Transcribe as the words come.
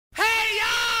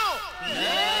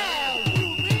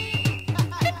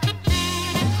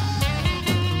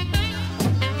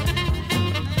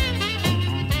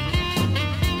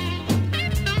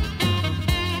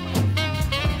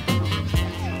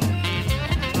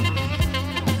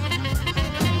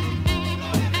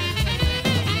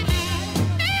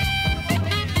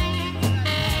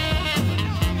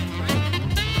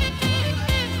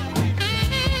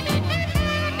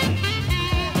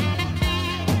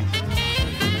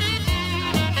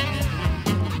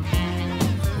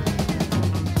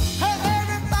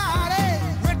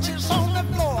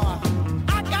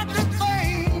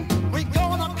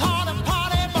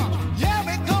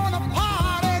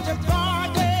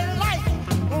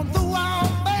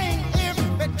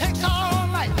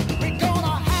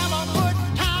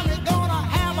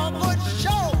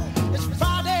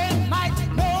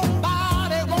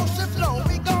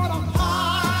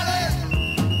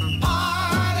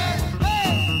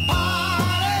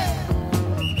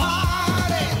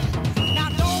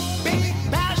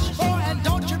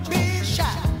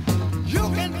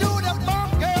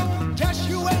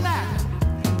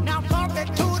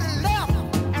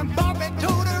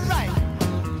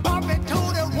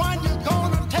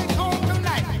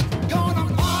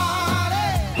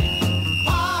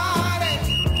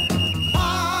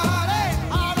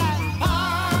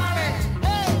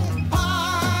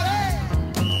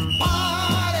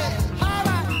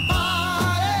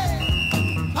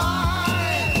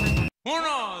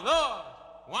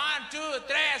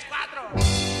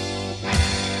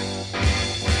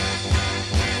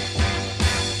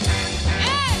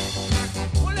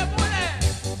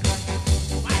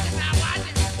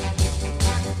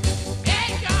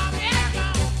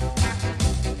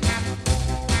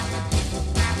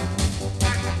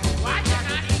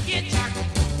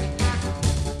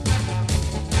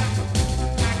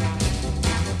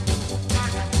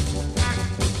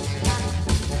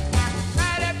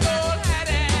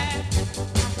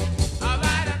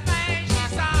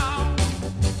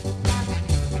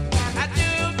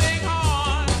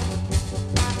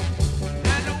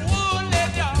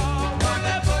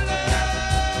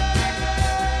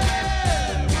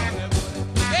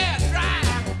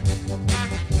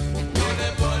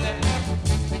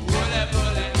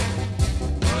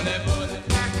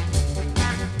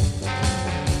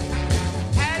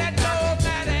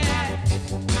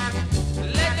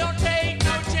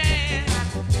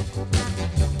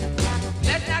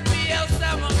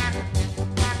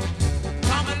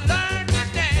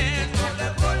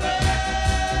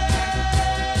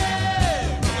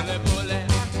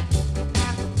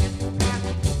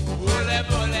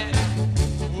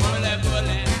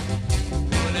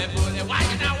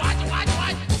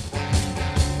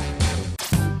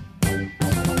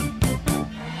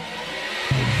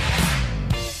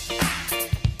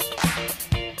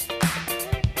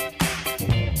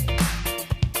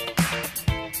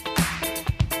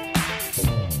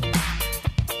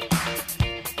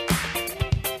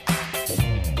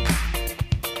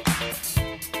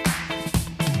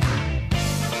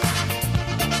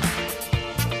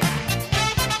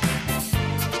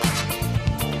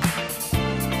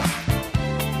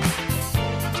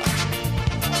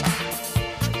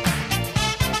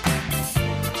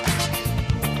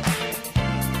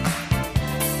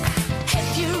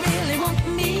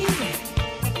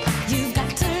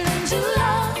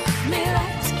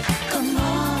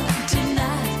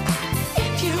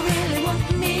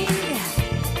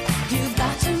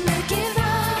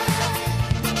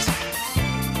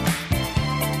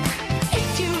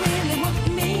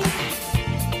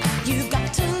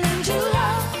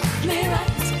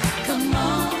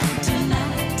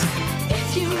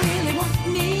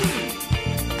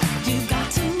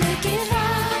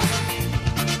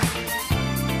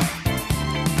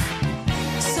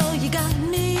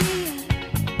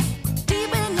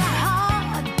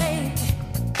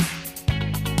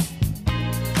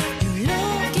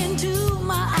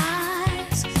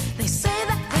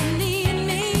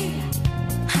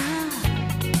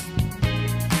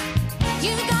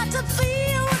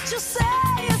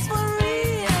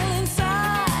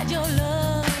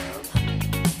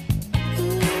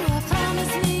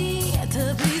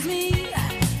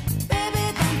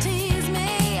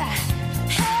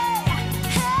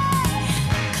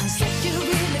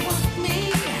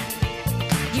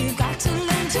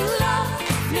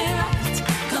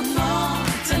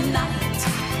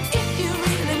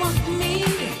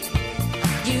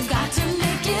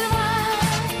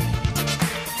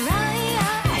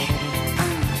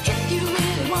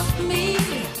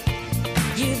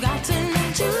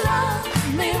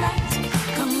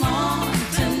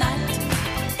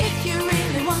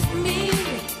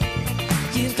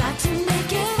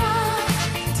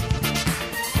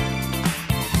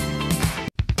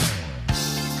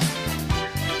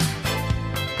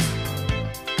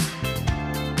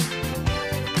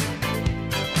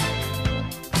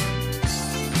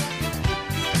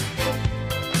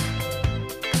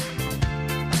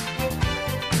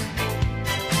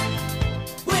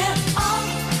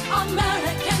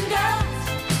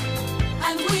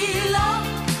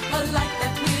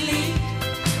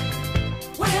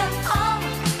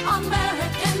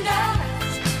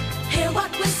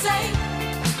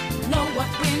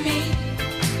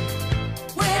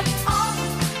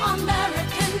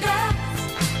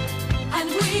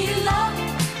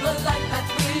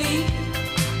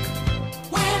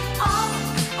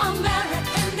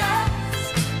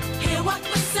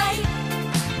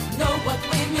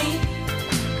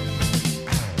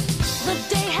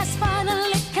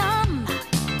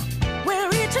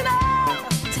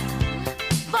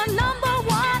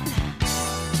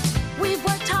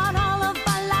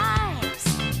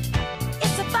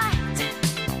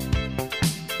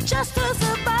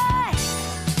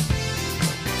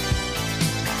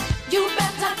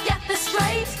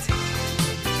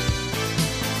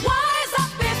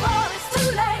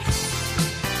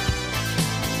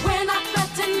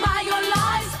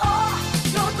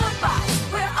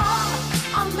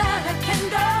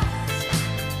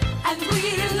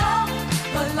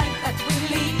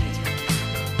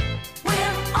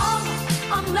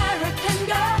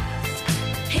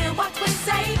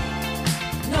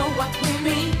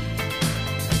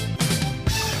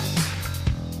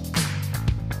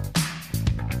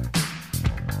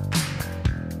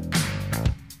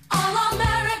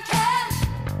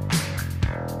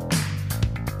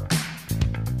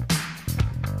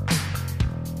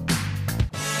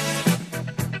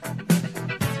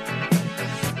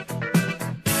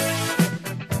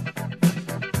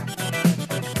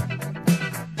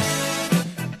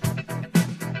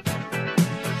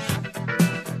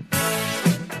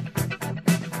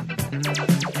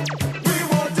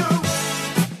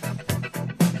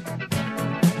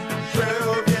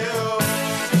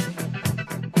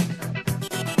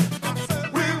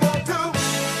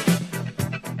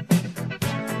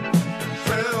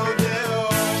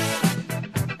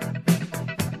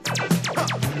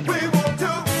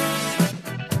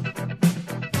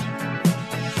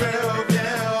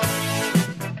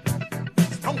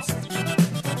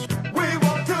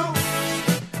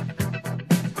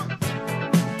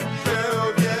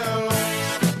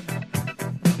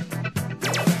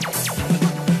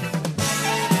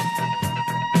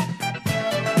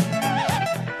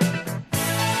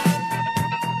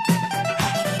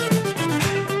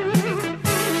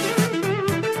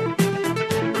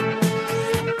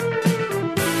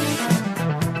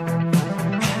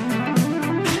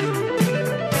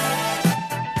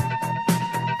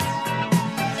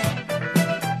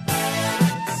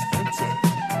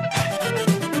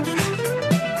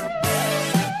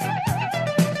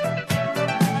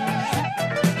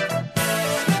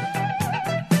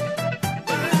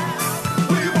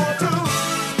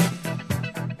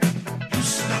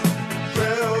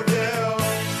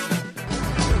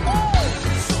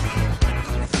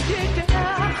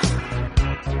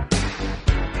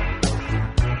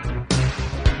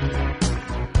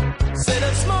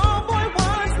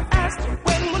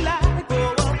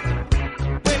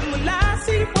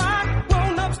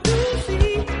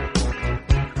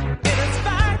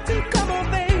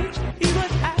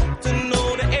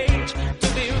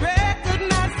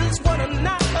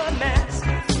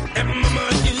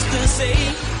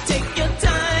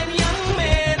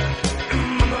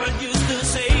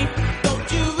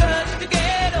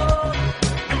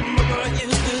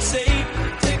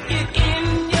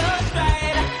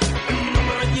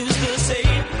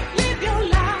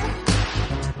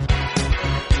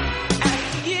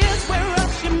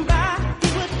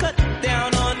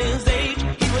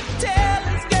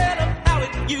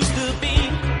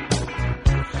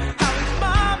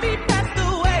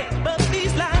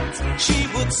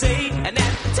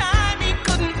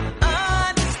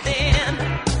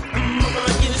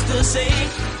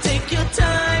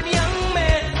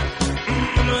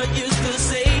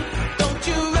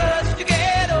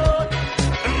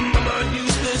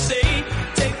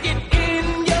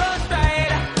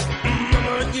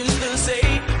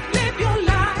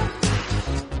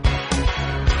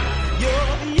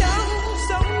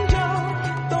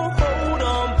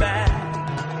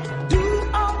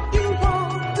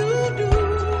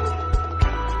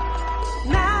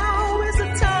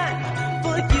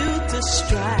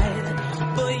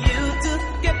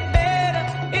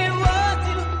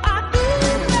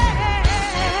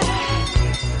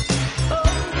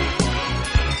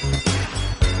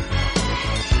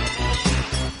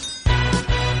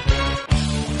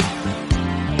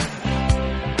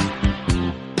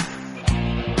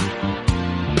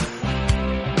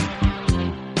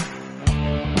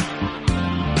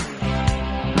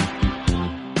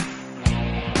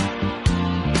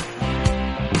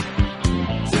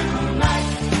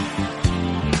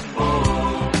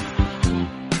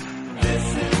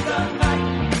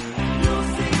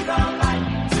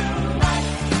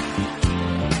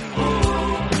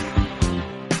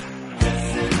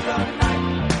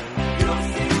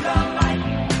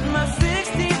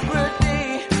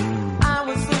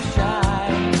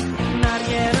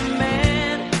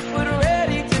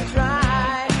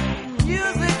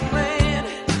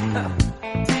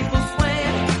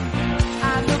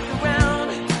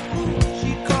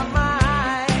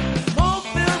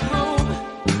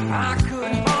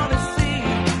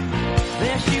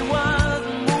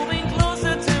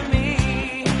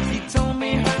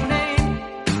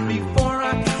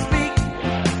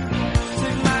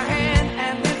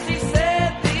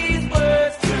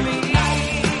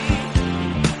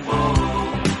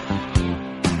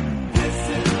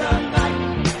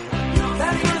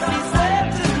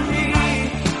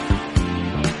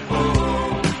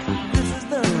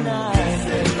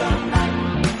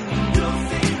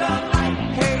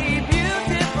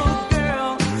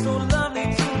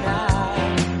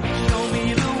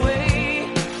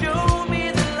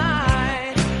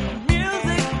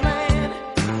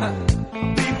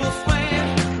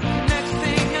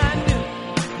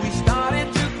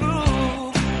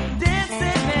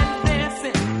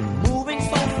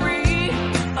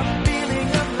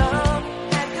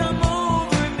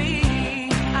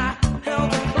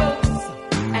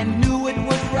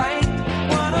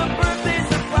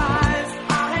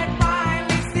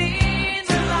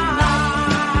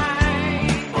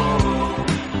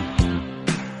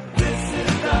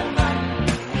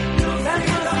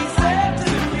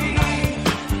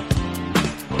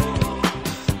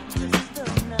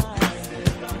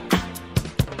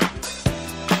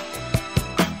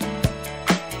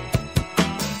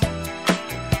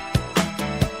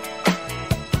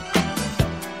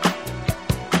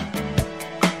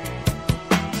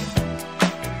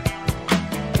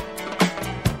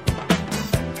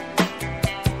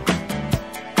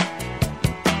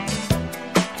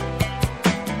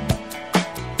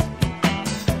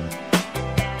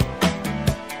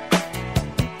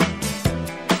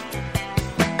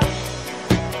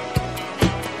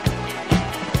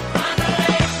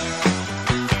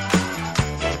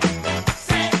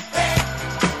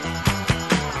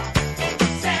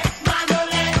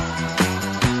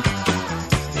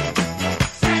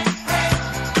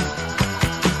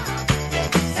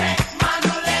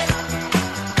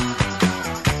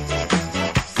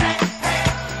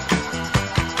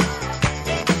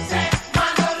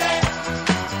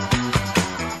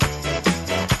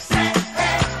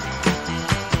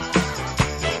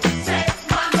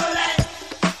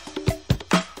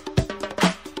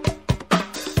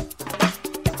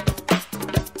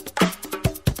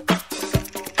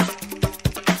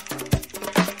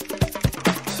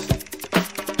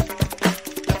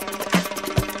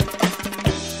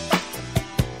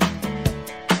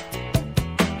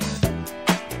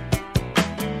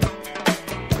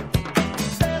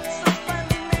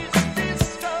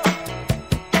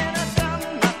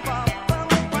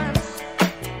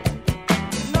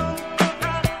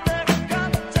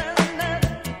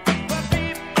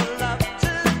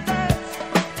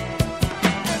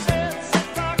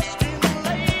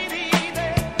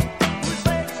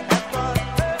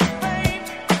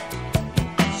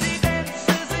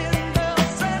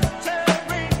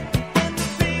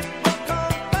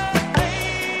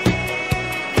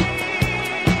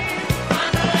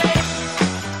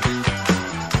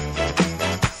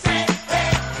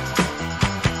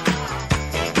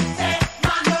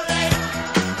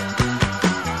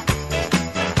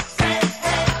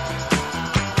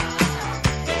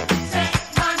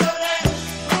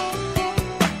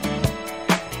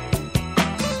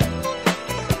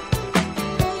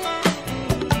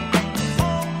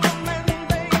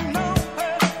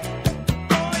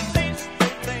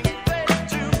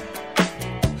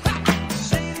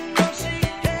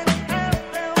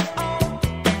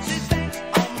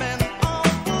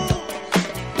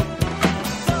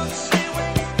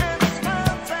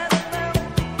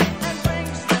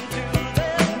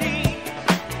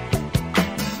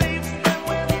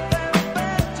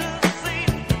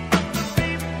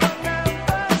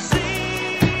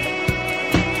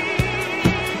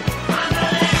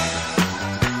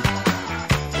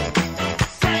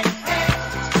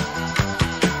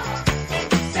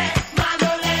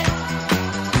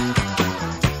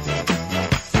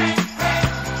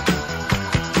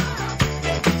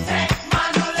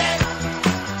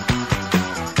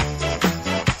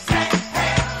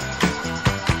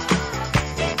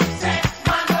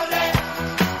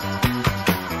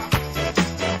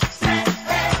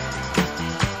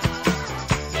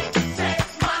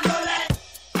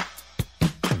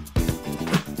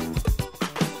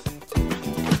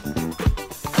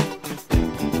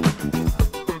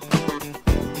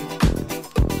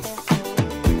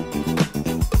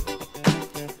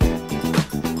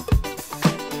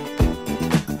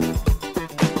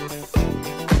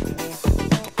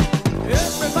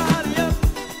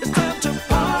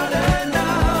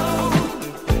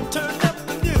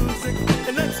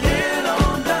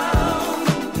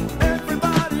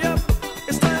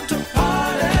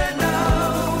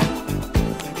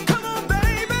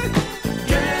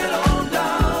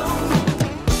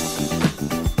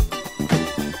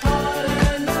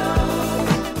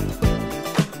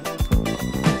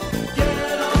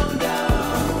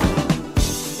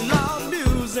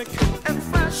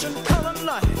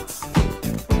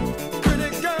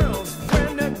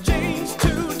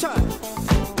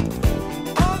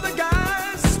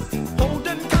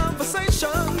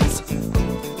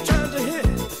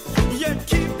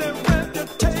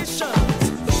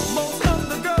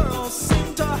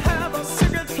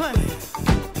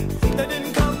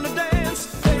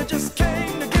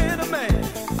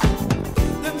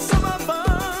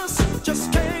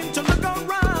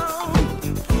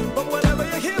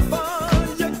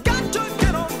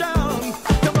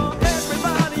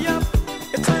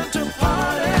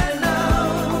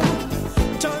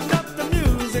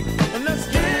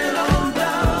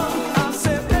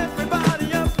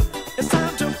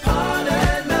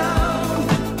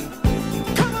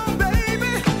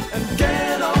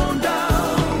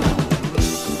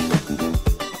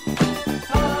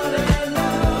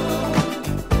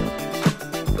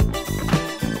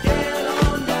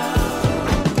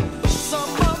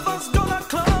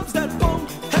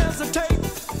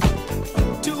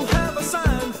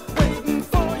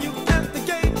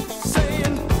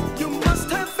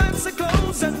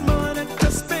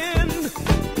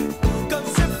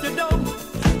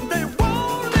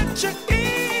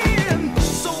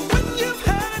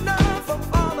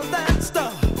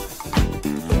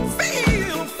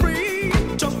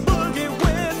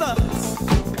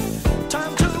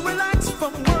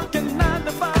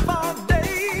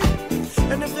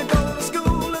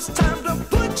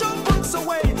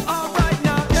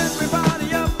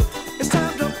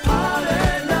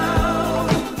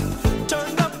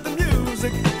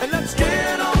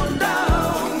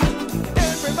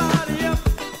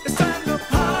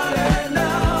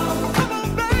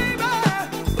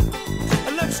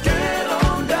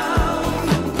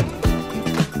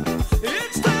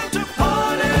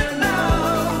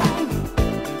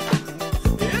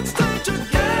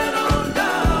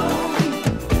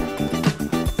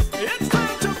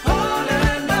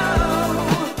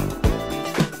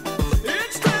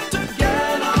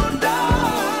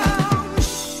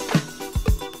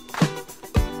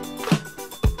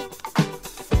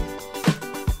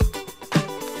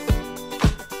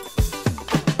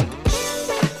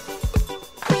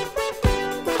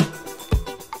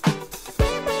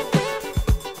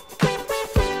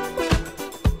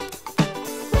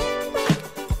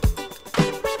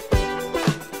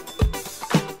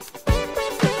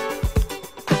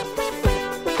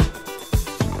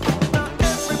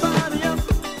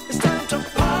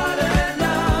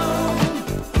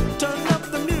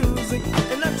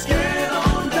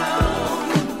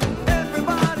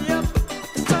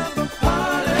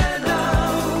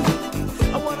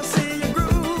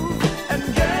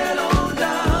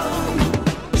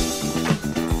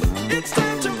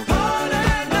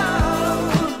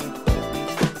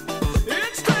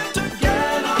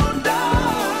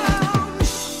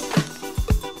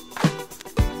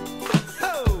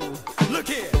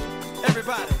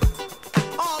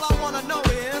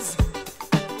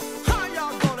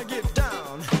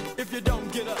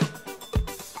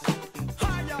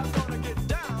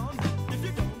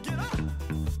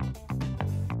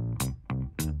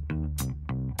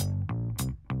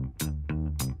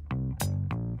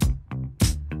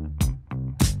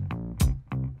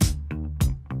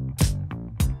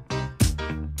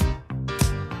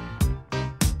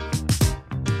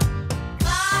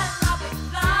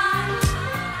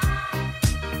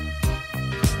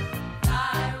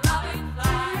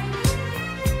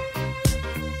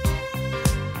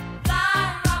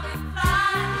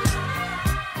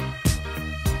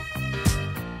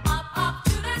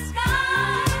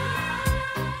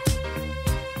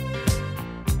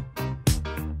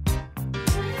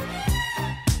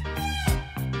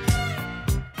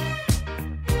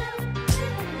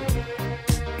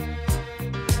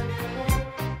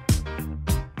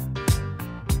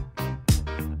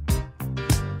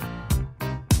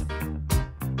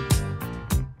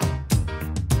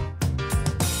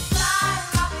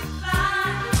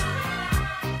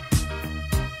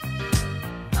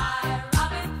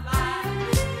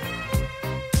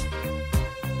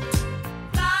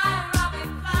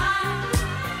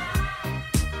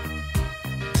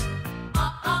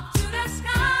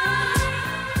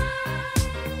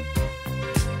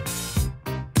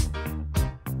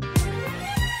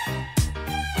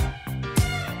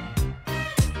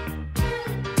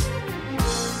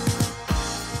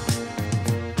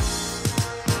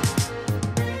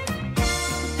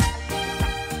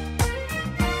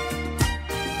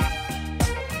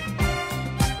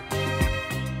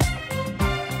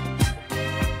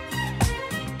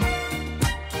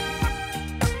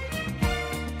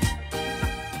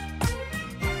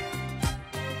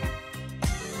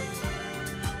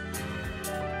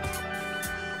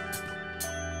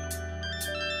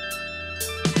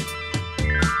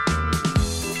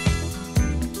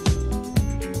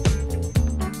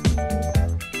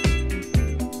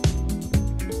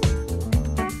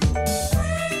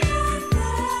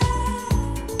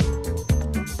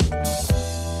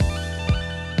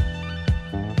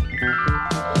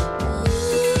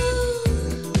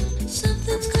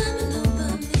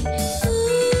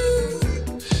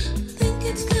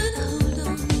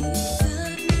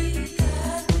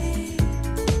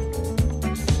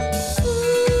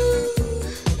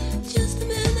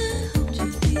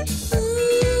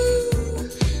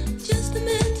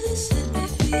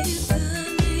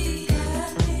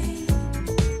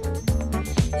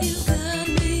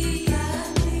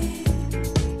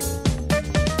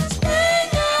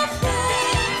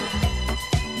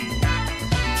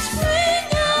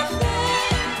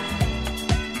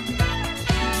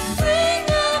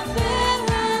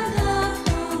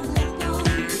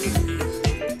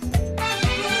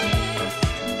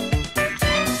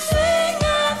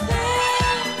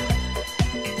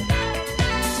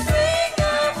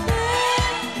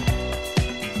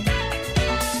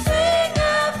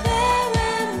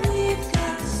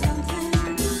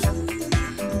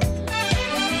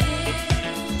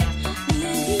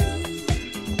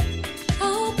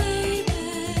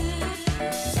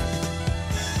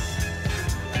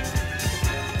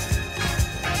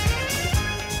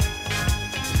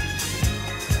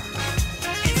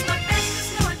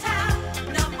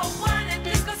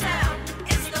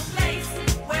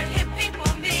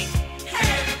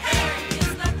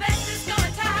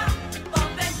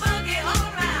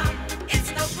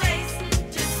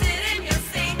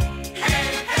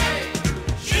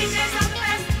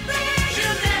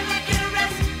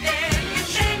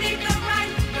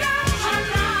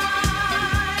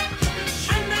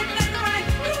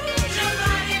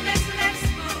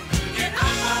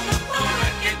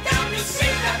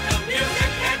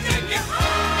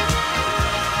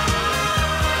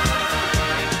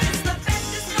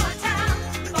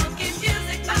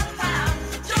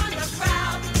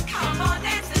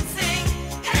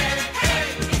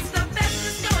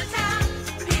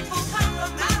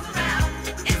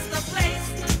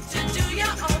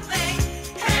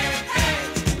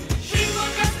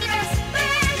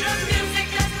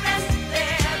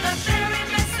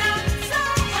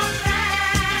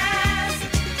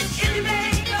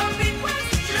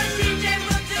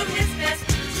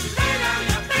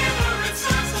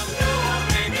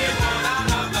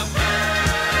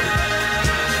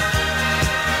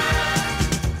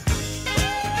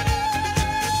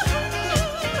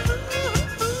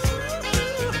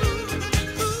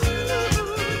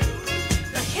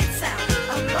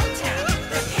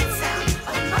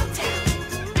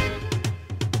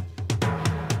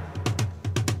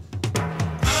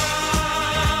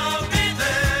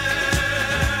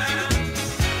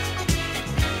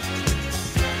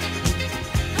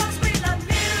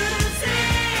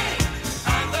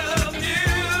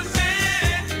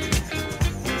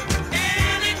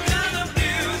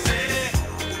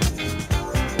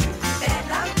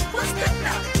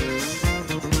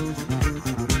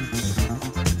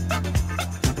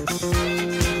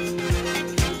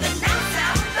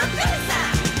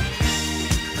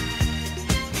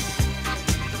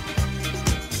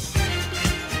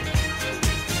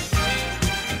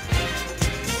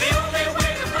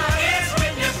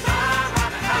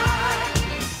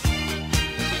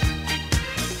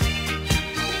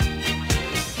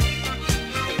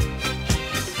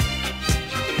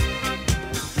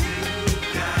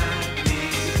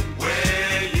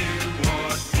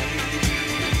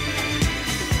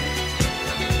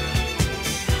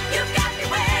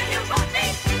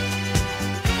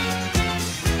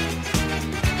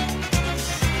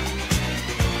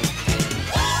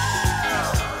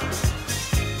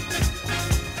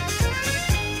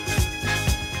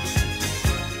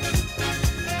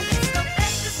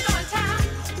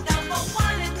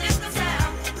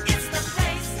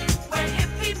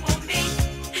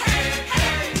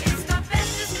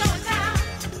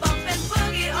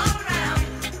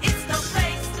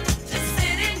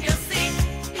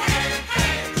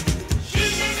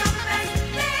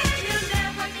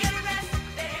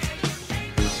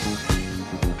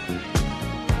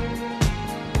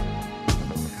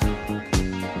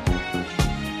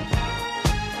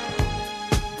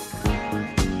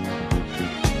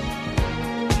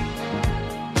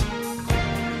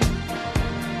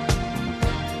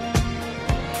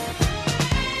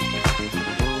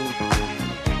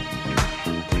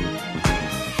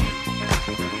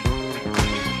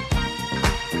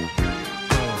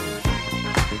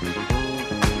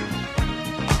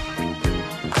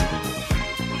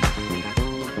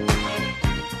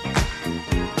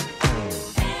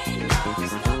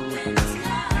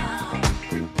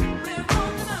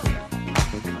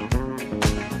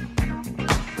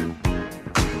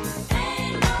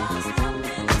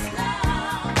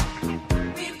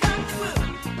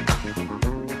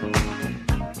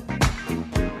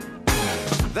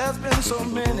There's been so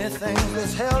many things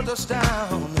that's held us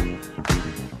down,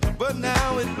 but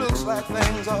now it looks like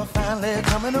things are finally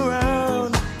coming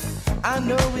around. I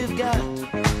know we've got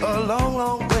a long,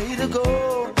 long way to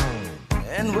go,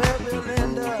 and where we'll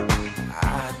end up,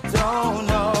 I don't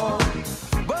know.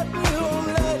 But we won't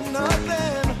let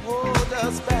nothing hold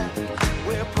us back.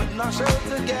 We're putting our show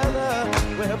together,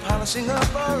 we're polishing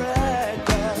up our act.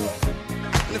 And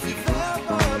if you've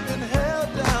ever been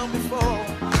held down before,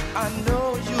 I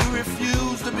know you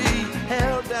refuse to be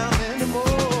held down anymore.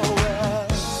 Well,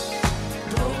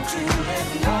 don't you let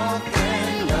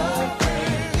nothing,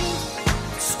 nothing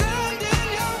stand in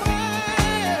your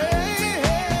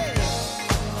way.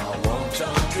 I want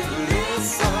y'all to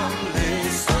listen,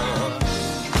 listen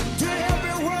to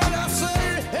every word I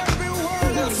say, every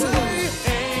word I say.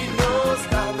 Ain't no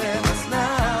stopping us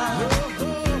now.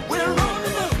 We're on the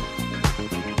move.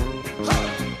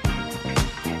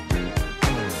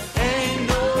 Ain't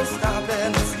no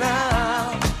stopping us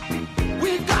now.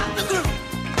 We got the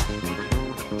groove.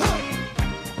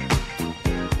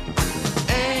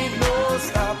 Ain't no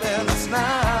stopping us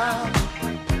now.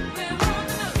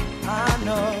 I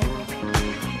know,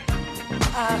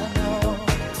 I know.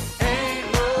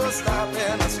 Ain't no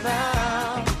stopping us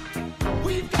now.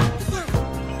 We got the groove.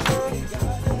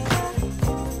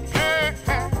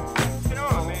 Get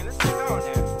on, man. Let's get on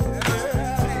there.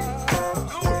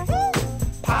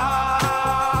 Party,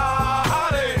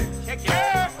 Check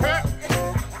it.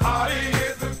 party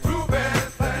is a groovy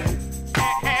thing.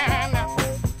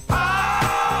 Party,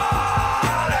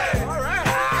 All right.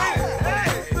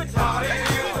 Hey, good job. party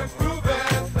is a groovy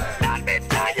thing. Let me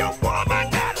tell you,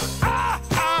 woman, that I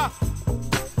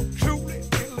truly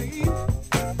believe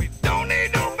we don't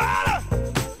need nobody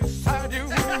beside you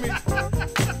and me.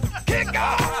 Kick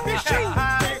off your shoes,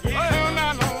 turn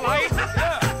on the lights,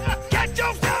 get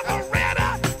yourself a ready,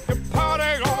 the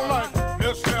party all night.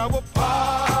 Let's have a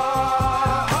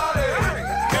Party,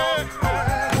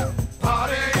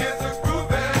 party is a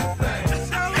groovy thing.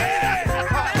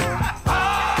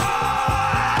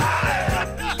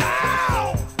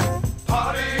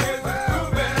 Party is a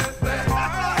groovy thing. I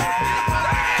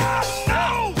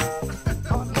know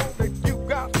that you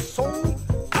got soul.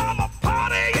 I'm a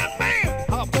partying man.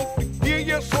 I want to give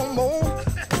you some more.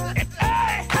 And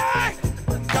hey,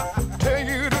 got to tell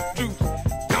you the truth.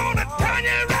 Gonna turn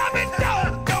you rabbit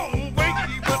dog. Don't wait,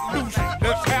 keep it loose.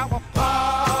 Let's have a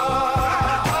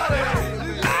Party,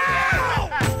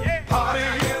 loud. party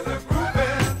is a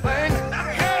groovy thing.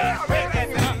 Party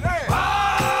is a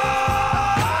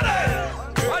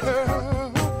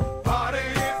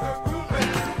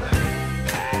groovy thing.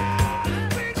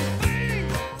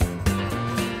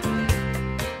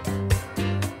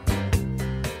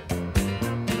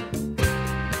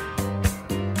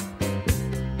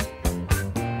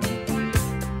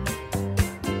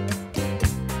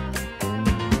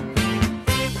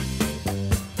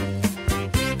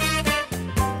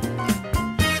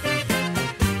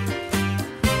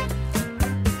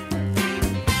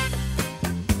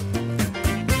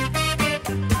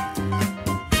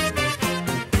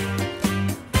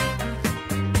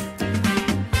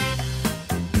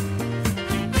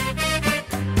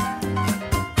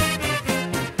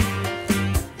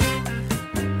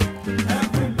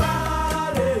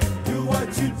 Everybody, do what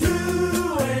you're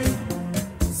doing.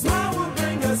 Smile will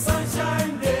bring a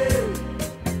sunshine day.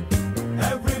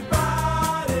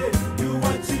 Everybody, do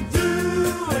what you're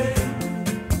doing.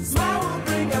 Smile will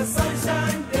bring a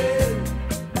sunshine day.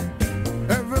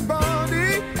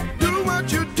 Everybody, do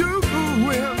what you're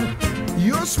doing.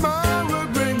 Your smile will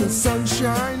bring a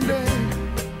sunshine day.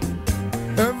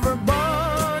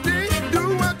 Everybody,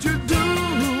 do what you're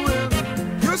doing.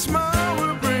 Your smile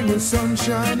will bring a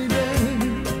sunshiny day.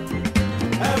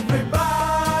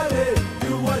 Everybody,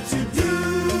 do what you're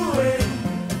doing.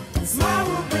 Smile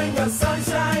will bring a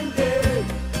sunshine day.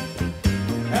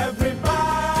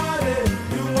 Everybody,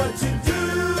 do what you're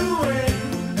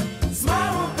doing.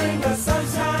 Smile will bring a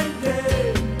sunshine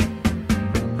day.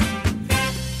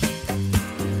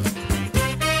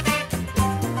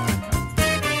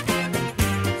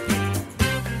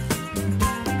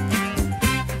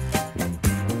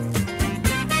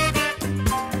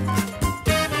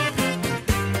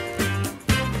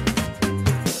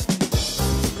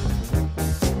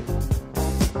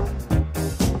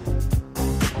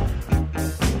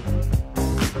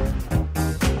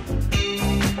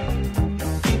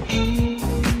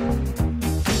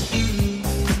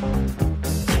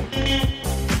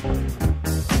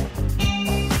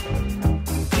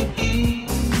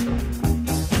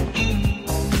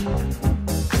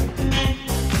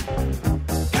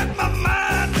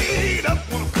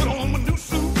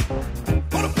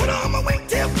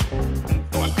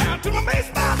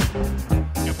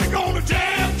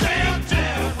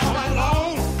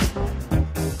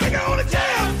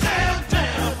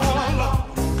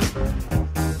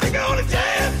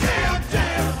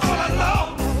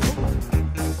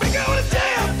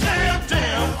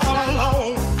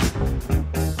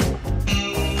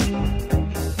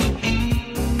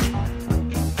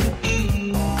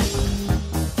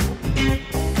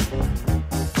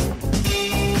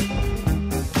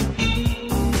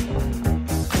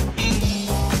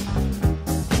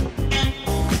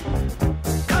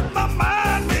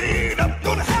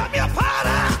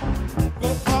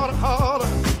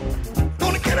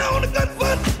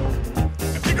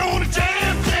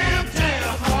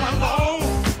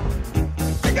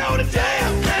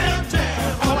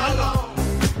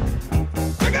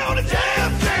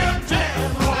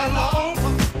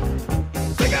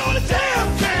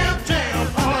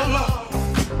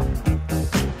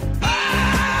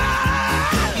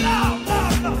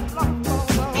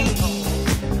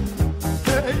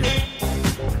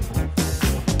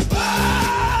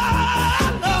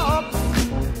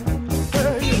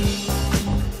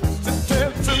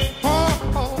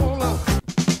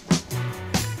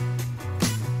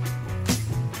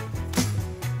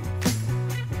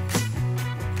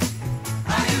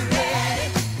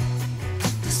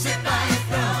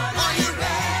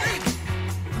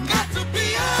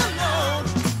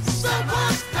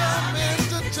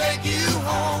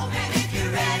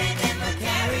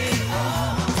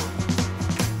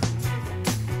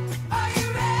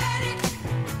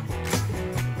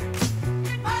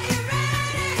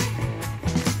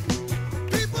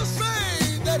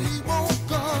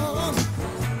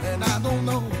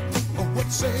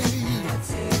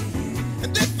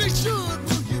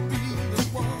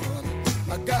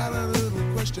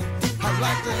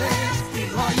 like to ask,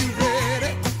 are you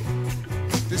ready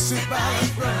to sit by the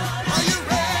front? Are you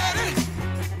ready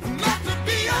not to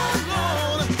be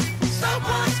alone?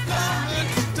 Someone's coming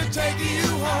to take you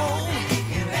home. If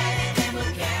you're ready, then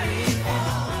we'll carry you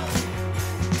home.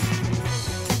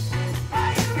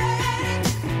 Are you ready?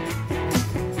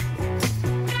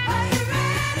 Are you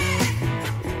ready?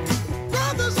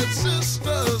 Brothers and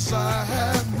sisters, I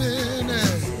have many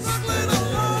struggling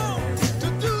alone to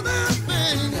do their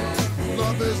thing.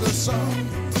 Love is a song,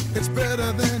 it's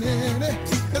better than any.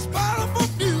 It's powerful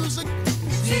music,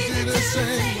 it's easy to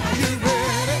sing. Are you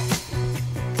ready?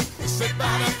 Sit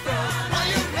by the front. Are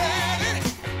you ready?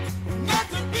 Not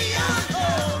to be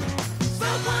alone.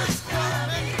 Someone's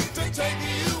coming to take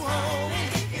you home.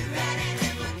 If you're ready,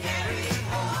 then we'll carry you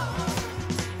home.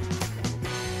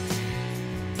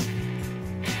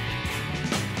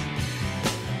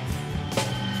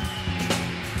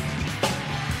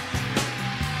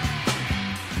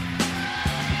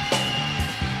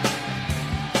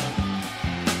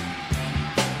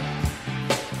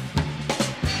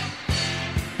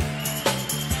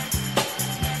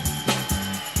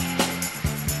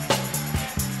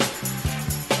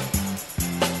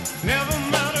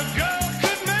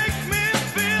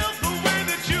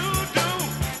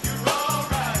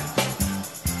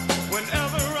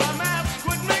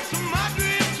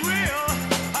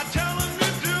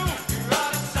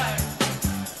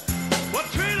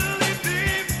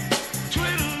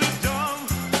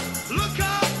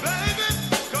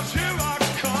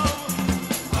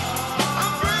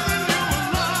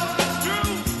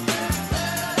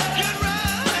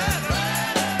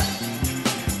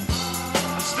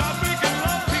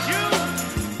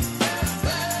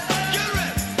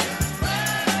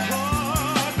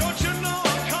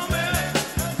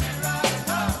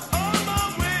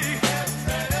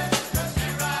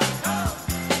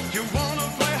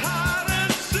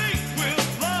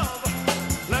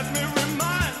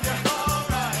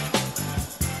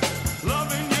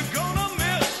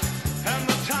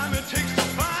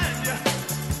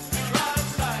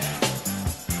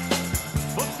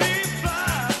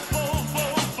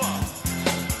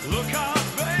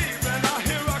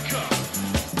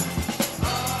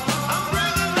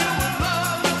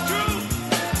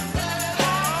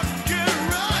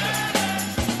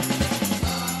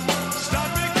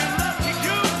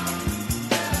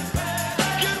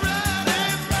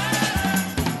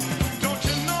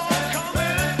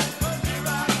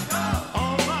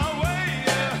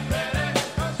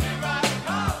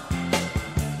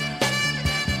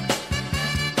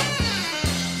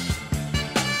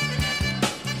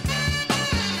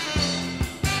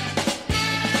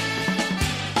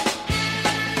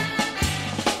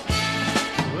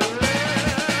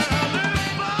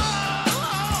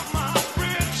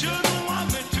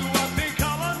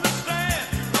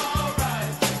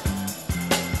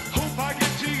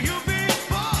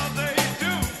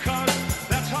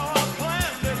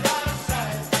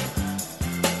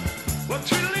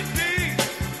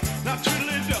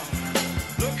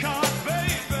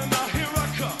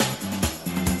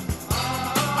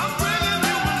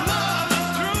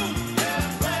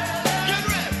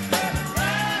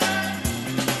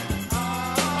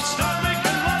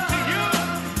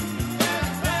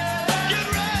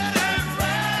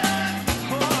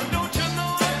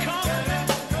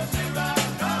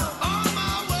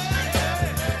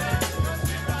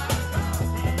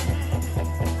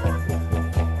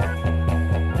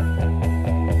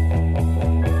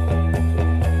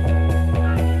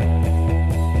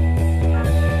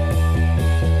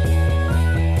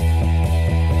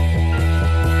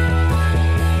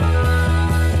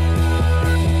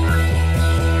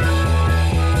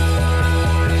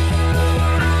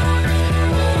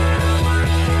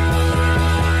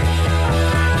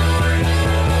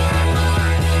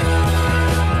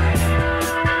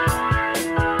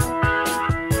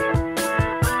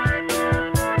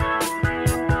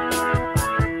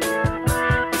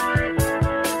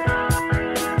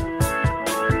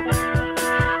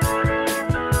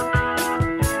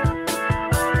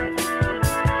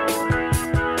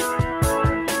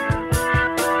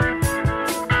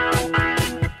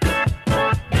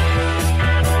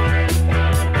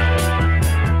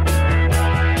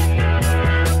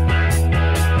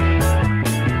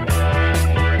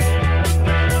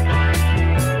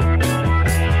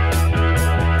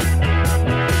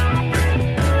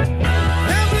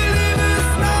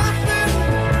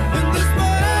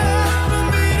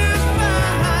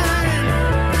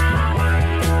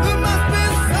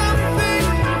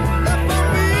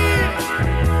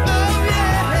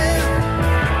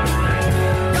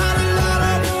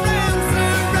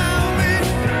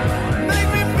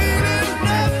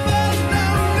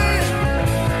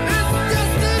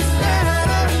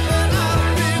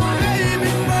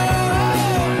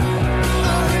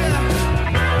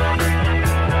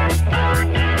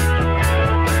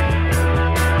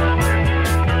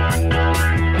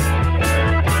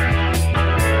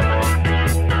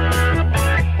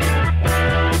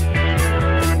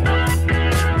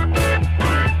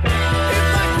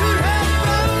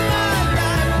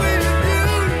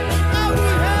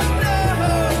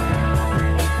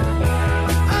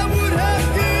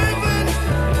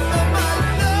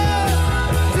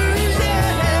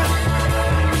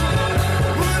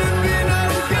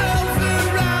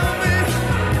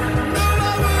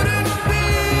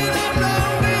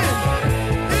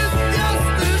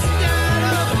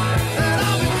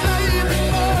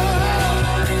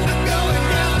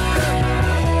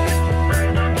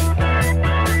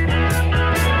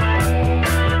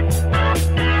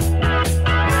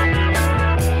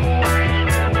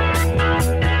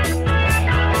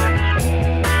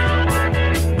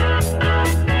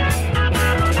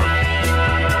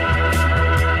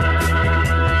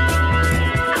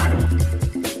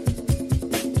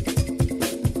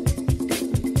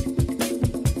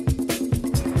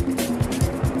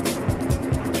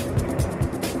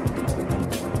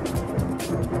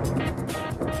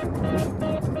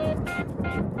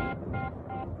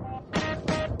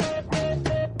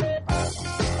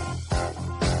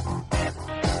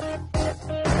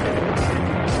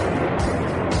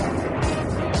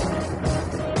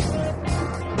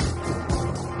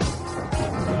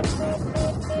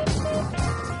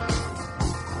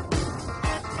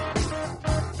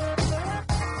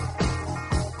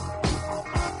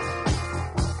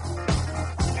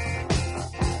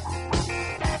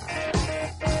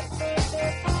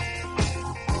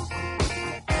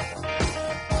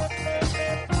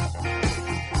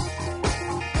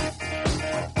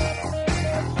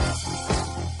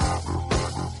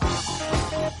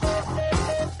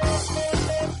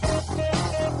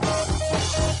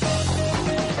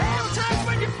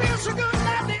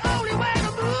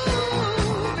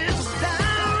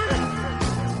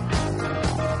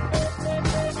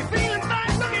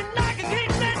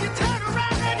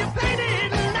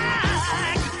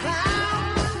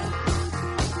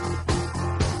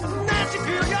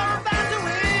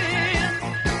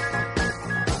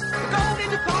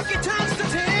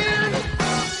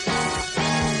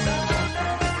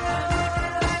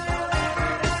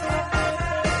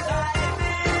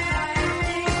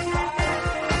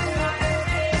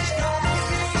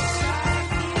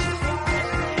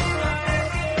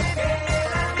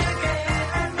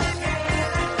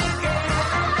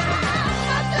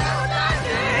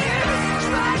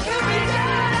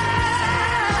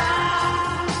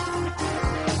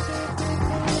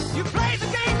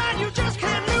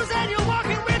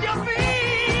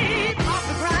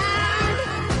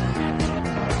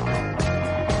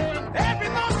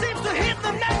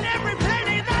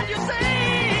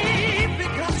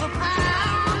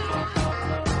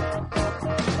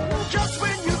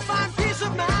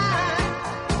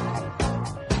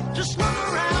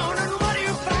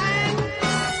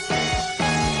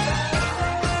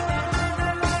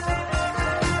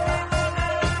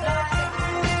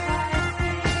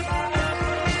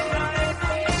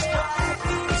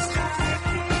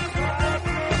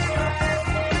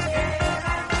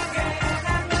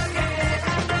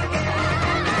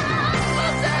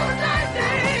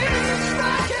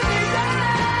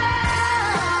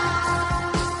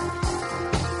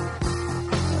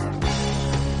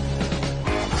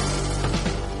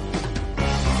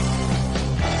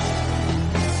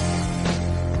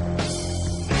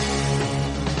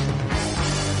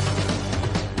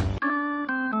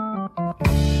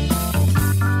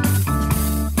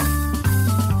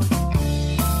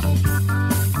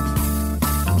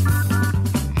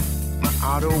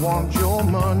 don't want your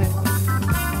money.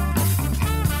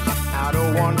 I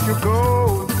don't want your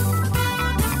gold.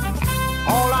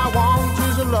 All I want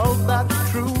is a love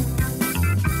that's true.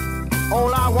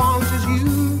 All I want is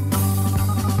you.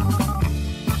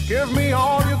 Give me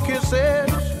all your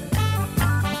kisses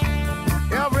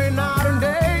every night and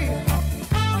day.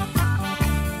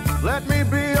 Let me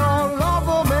be your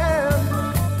lover, man.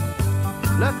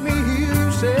 Let me hear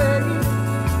you say,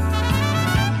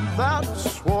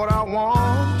 that's what I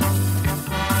want.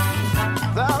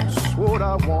 That's what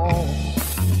I want.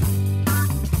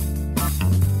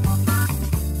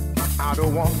 I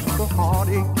don't want the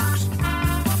heartaches.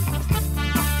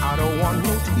 I don't want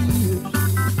no tears.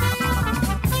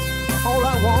 All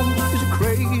I want is a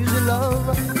crazy love.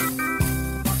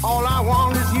 All I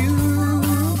want is you.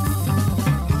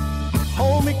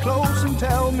 Hold me close and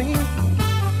tell me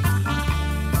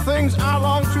things I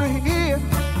long to hear.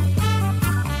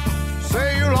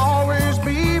 Say you'll always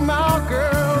be my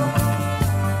girl,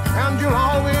 and you'll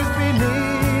always be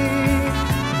near.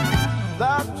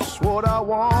 That's what I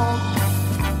want.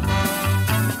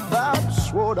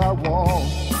 That's what I want.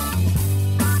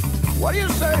 What do you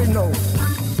say, no?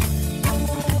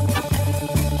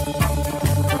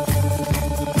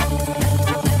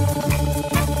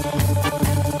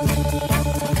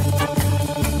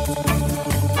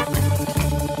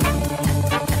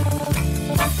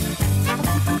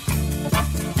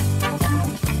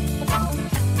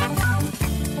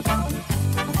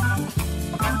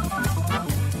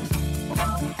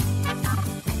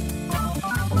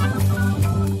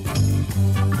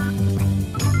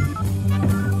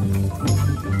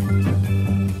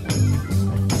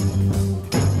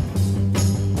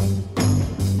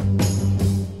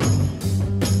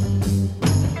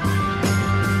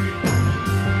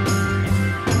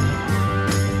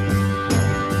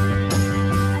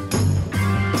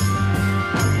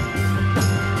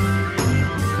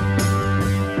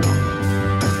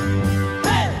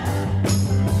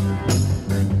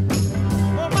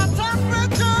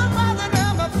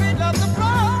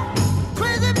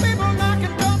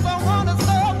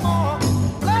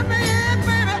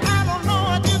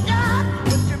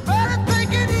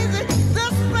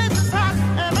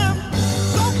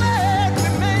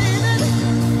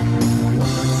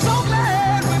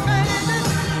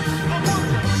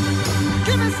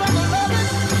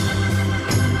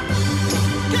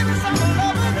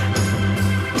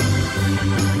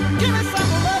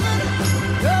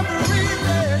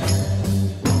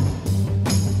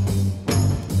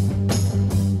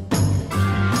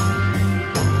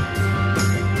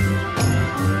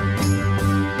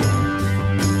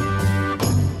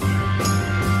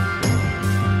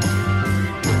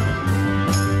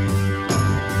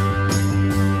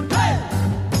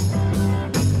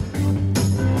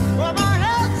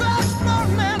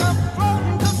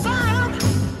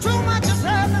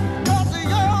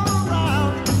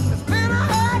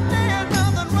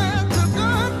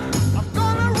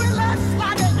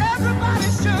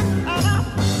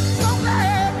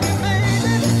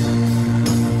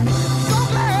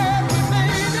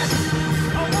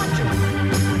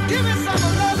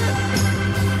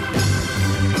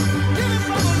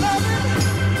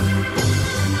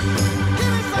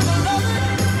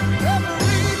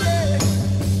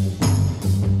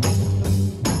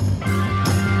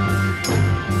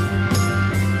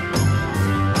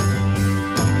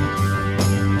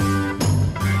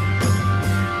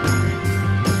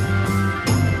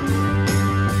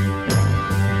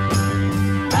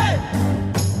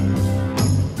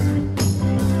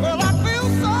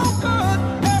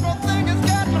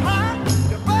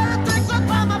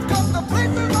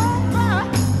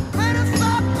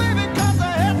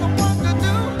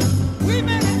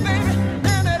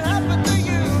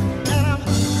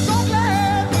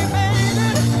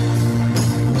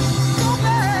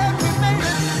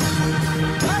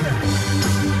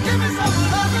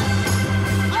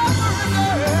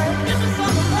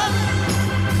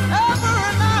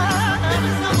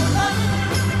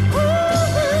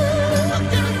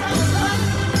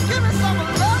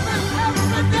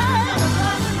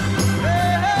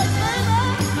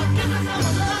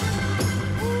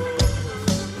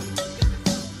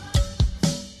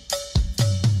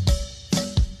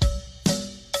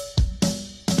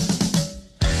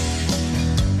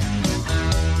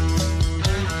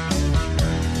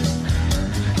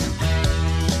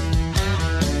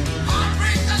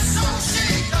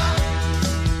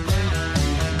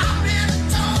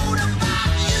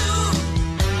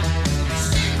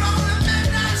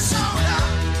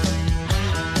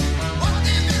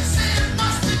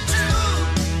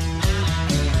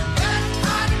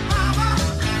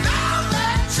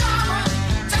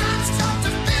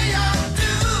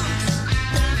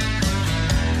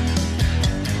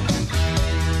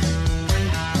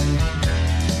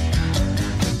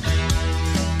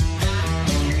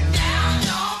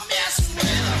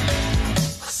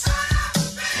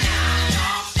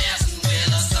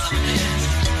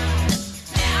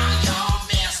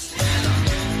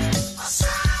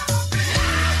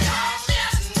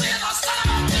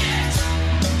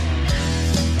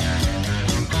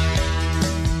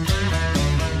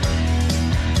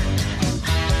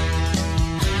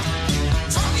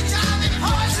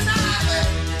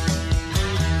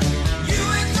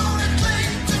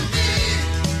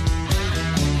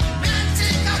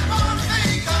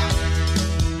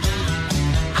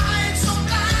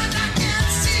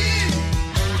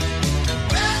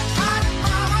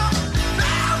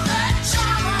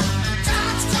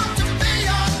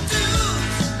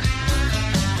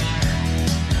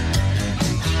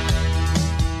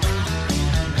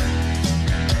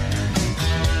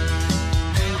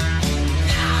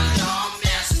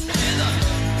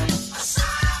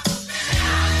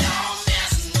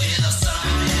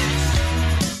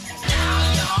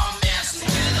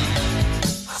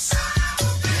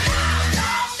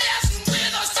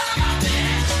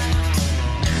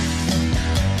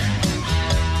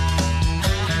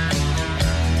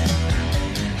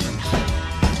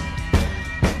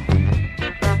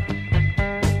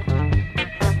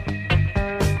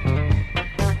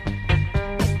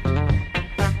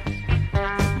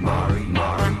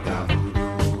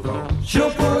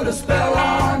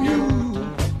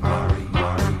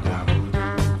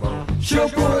 She'll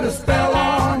put a spell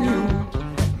on you.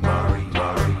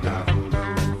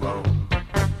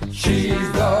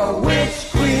 She's the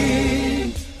witch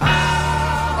queen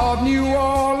of New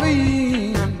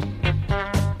Orleans,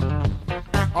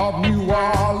 of New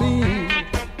Orleans.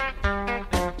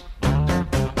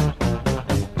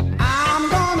 I'm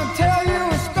gonna tell you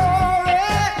a story,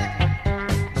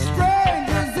 strange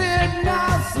as it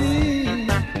now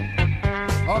seems,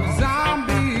 of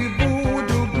zombie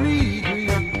voodoo greedy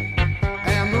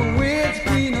and the witch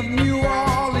queen of New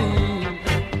Orleans.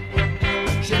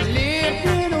 She lived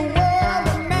in a world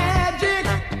of magic,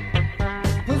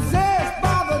 possessed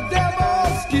by the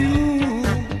devil's skew.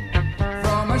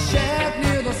 From a shack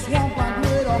near the swampland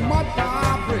with a mud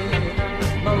pie bread,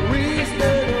 Marie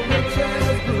stayed a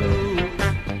witch's brew.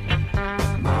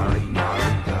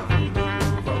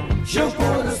 She'll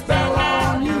put a spell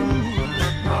on you.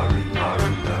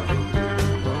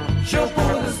 She'll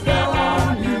put a spell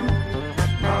on you.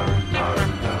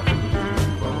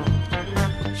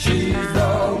 She's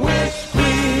the witch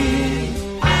queen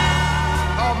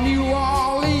of New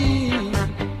Orleans,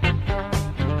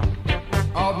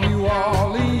 of New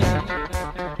Orleans.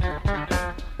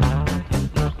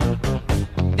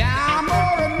 Dime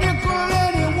or a nickel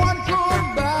anyone could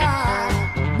buy,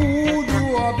 voodoo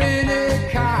of any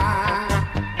kind.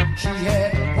 She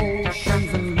had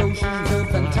potions and lotions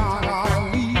of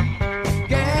entirely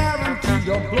guaranteed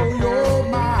to blow your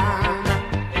mind.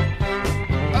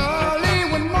 Early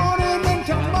one morning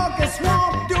into Monkey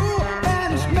Swamp Dew,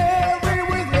 vanished Mary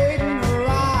with hate in her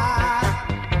eye.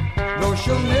 Though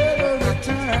she'll never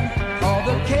return, all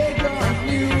the Cajuns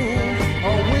knew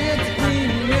a witch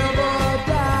queen never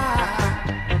died.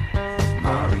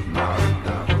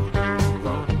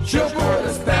 She'll put a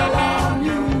spell on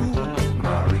you.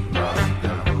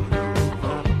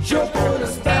 She'll put a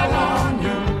spell on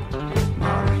you.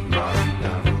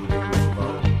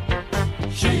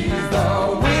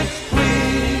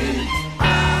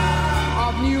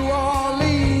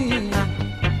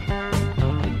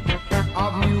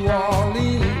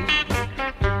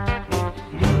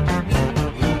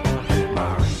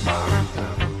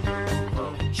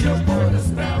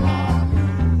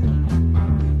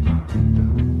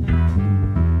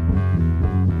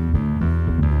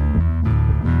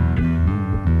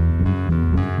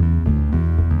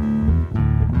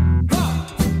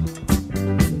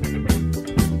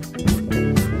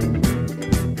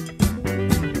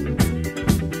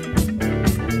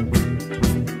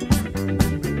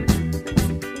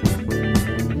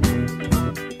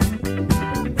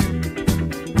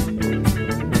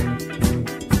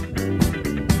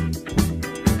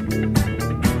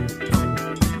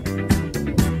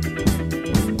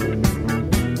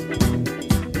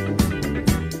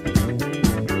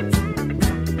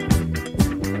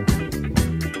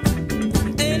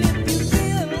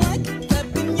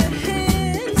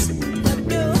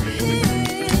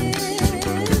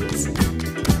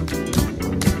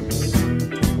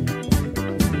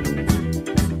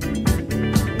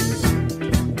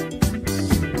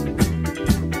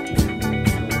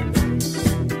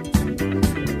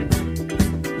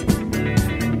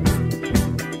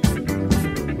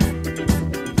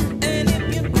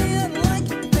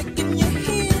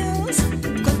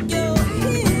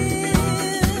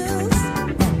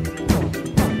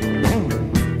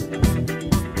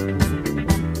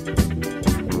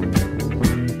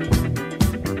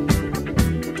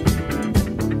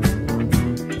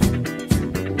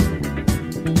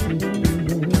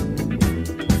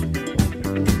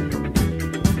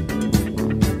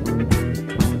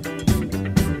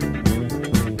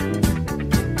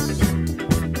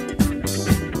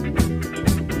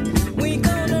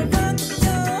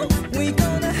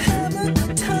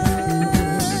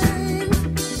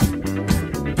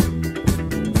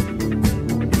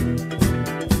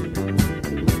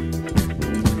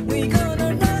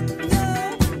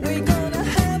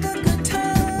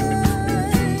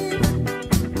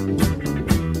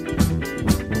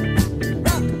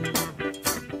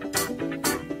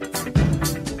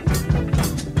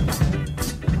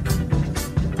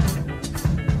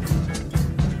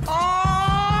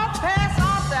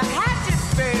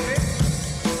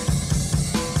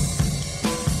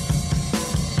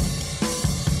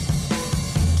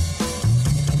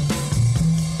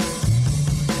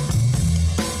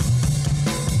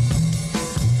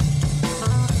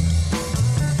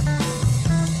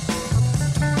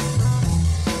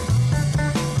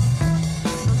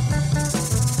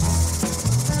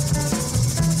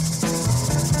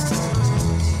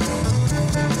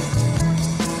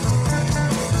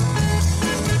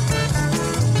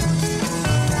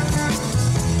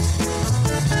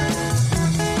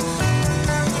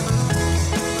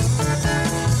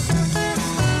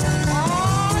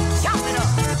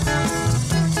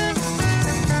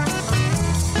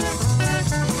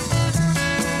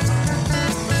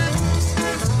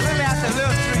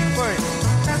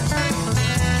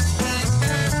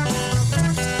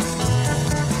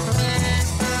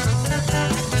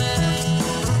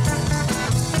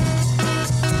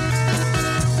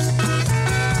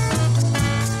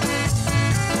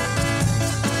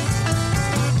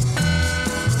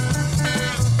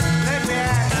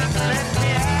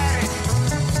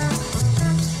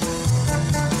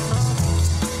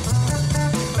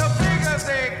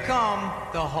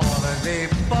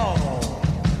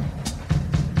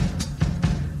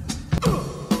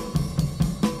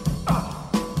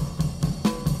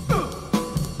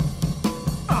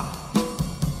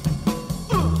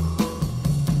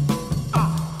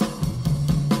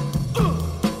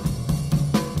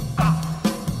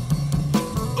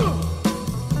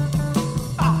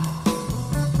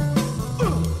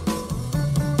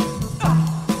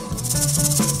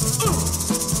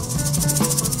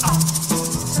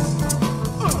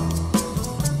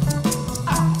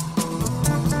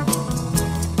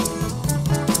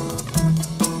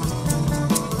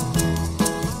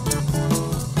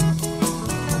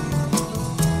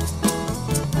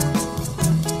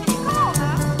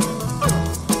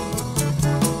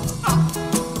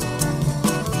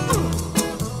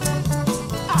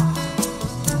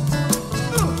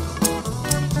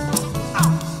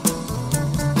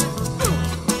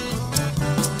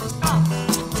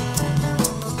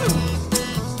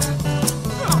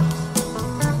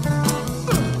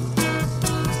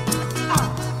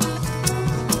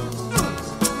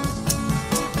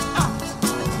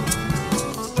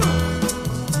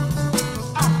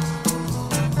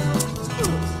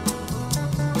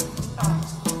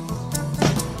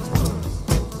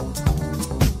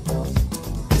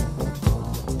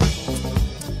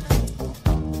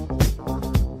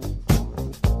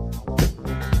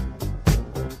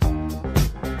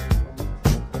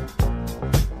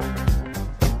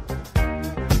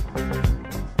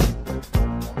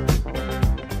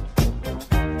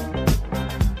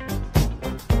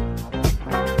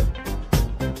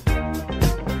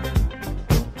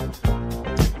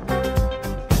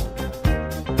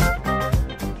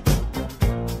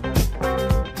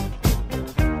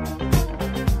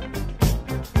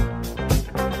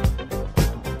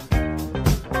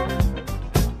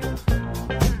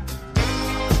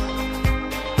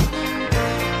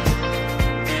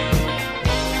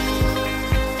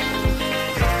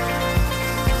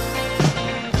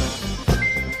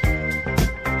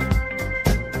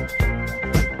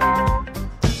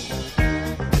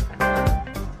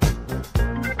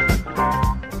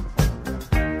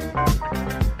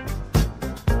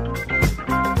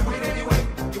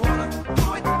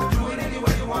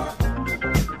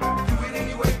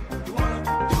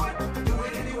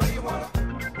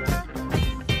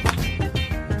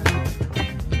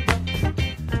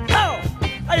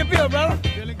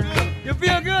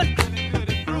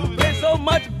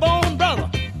 much bone brother.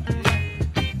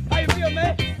 How you feel,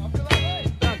 man? I feel all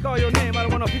right. I call your name. I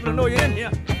don't want no people to know you're in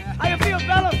here. How you feel,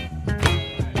 fella?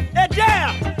 Hey,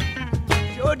 Jam!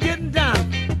 Sure getting down.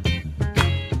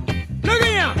 Look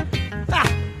at him. Ha.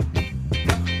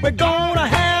 We're gonna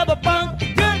have a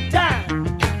funky good time.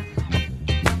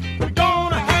 We're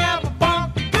gonna have a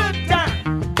funky good time.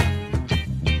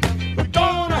 We're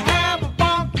gonna have a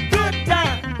funky good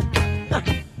time.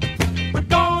 We're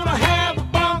gonna have a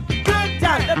funky good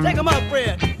time. Let's take 'em up,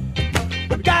 Fred.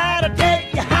 We gotta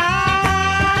take you higher.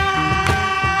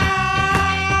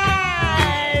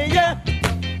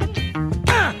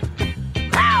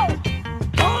 Ow!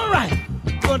 All right.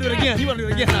 You wanna do it again? You wanna do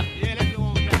it again, huh? Yeah, let's do it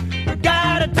one more time. We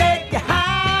gotta take you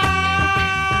higher.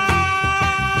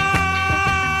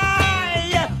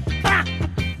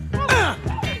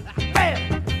 Hey,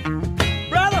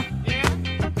 brother.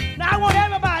 Yeah. Now I want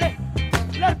everybody.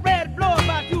 Let Fred blow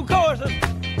about 2 choruses.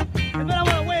 And then I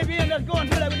want to wave you in. Let's go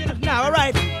until we get this now. All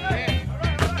right. Yeah. All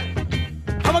right.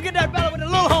 I'm gonna get that fella with the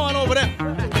little horn over there.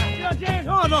 You know, change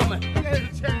horns on me.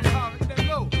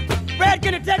 Fred,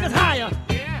 can you take us higher?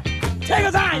 Yeah. Take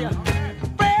us higher.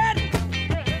 Fred!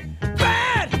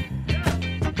 Fred!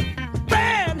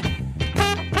 Fred!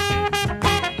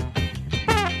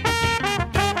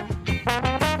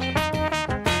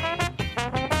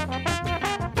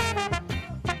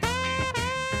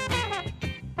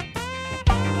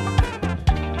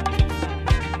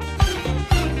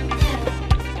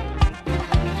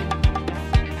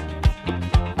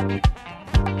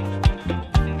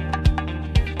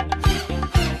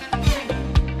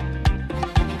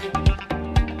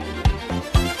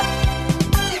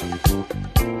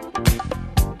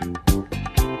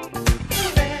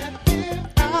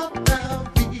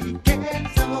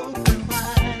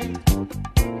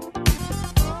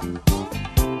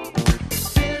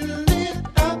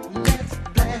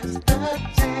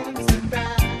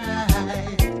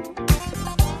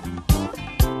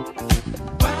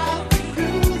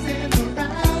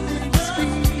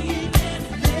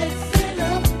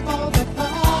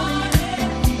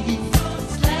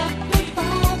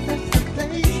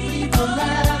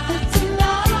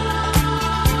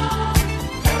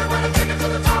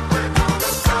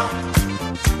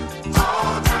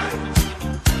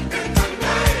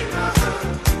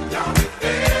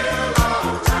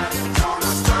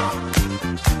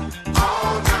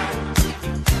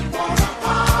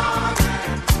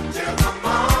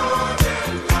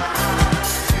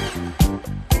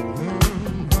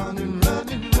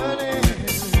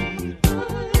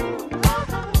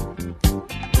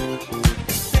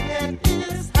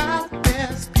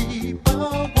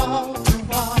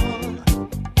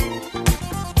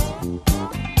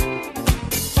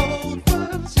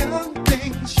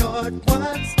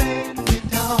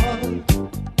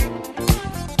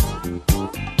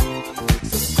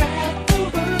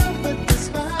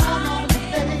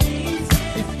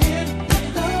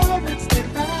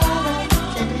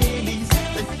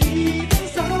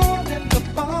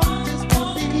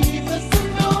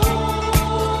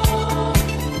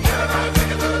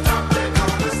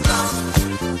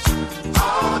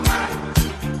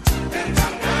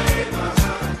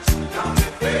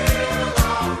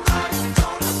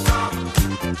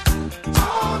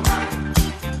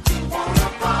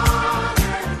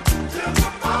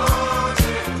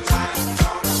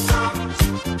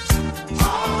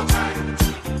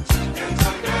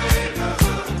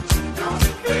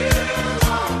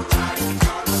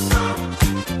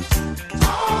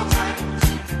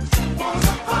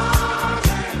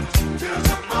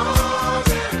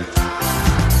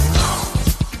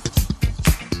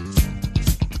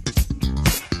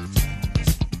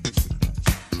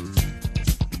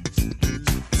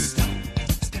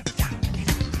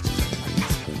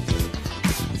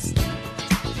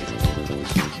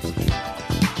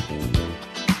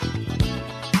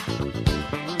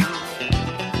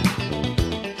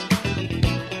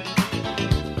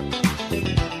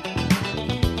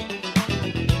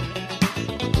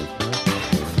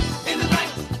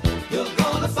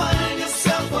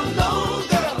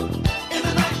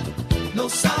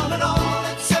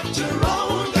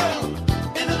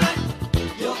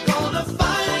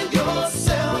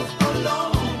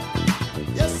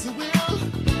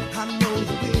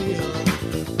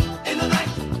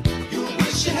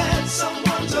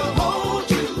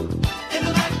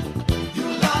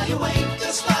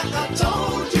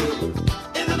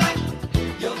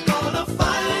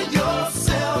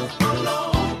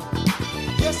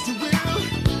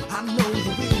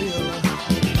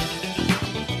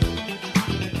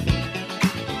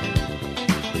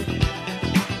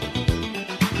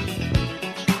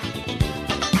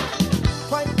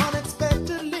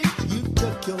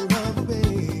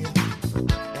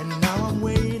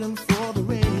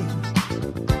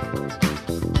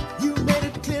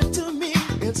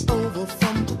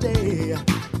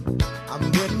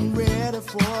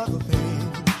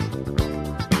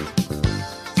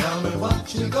 Tell me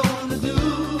what you gonna do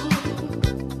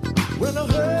when the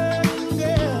hurt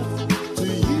gets to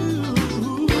you.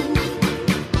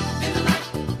 In the night,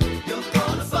 you're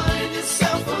gonna find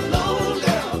yourself alone,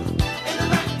 girl. In the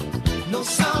night, no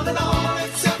sound at all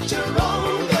except your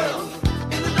own, girl.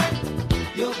 In the night,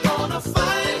 you're gonna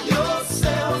find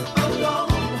yourself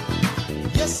alone.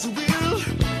 Yes, you will.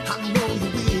 I know you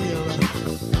will.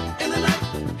 In the night,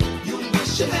 you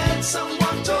wish you had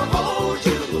someone to hold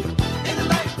you. In the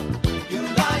night, you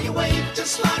lie awake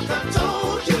just like I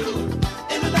told you.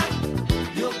 In the night,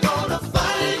 you're gonna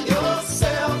find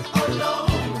yourself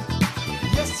alone.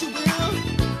 Yes, you will.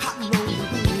 I know you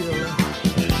will.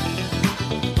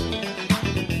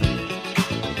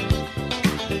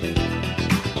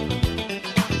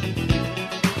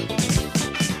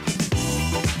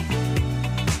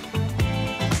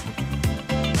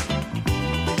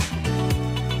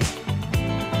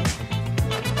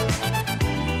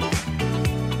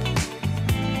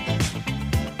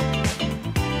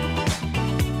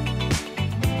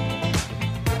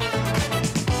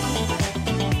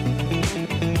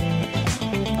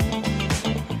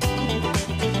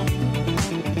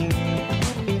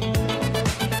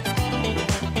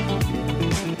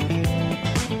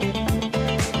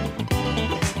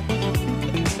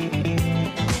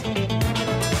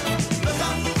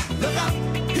 Look out,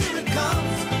 here it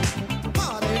comes,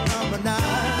 party number 9.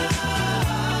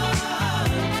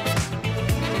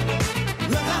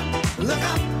 Look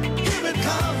out, here it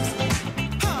comes,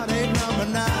 party number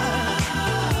 9.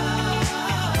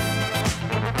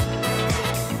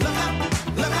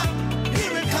 Look out,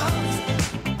 here it comes,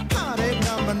 party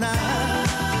number 9.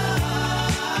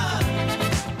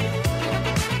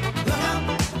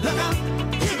 Look out,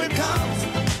 here it comes,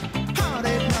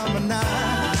 party number 9.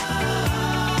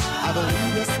 I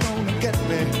believe it's gonna get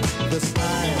me this time.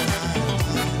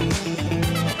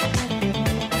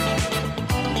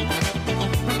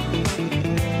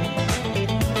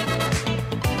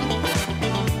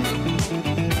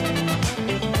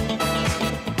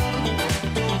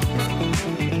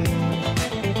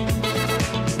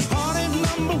 Heartache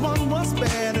number 1 was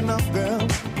bad enough, girl,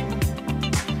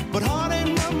 but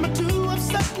heartache number 2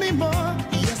 upset me more.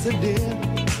 Yes, it did.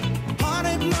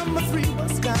 Heartache number 3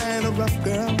 was kind of rough,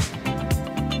 girl.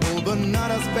 Oh, but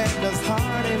not as bad as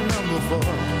heartache number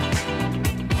 4.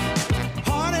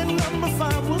 Heartache number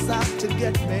 5 was out to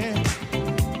get me.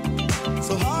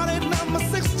 So heartache number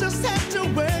 6 just had to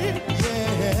wait.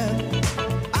 Yeah,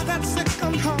 I got sick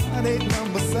on heartache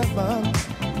number 7,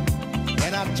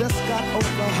 and I just got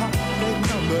over heartache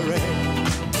number 8.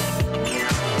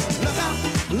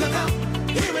 Look out,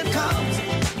 here it comes,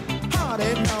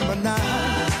 heartache number 9.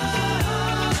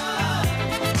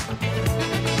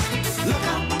 Look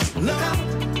out, here it comes, heartache number 9. Look out,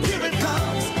 here it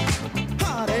comes,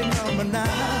 heartache number 9.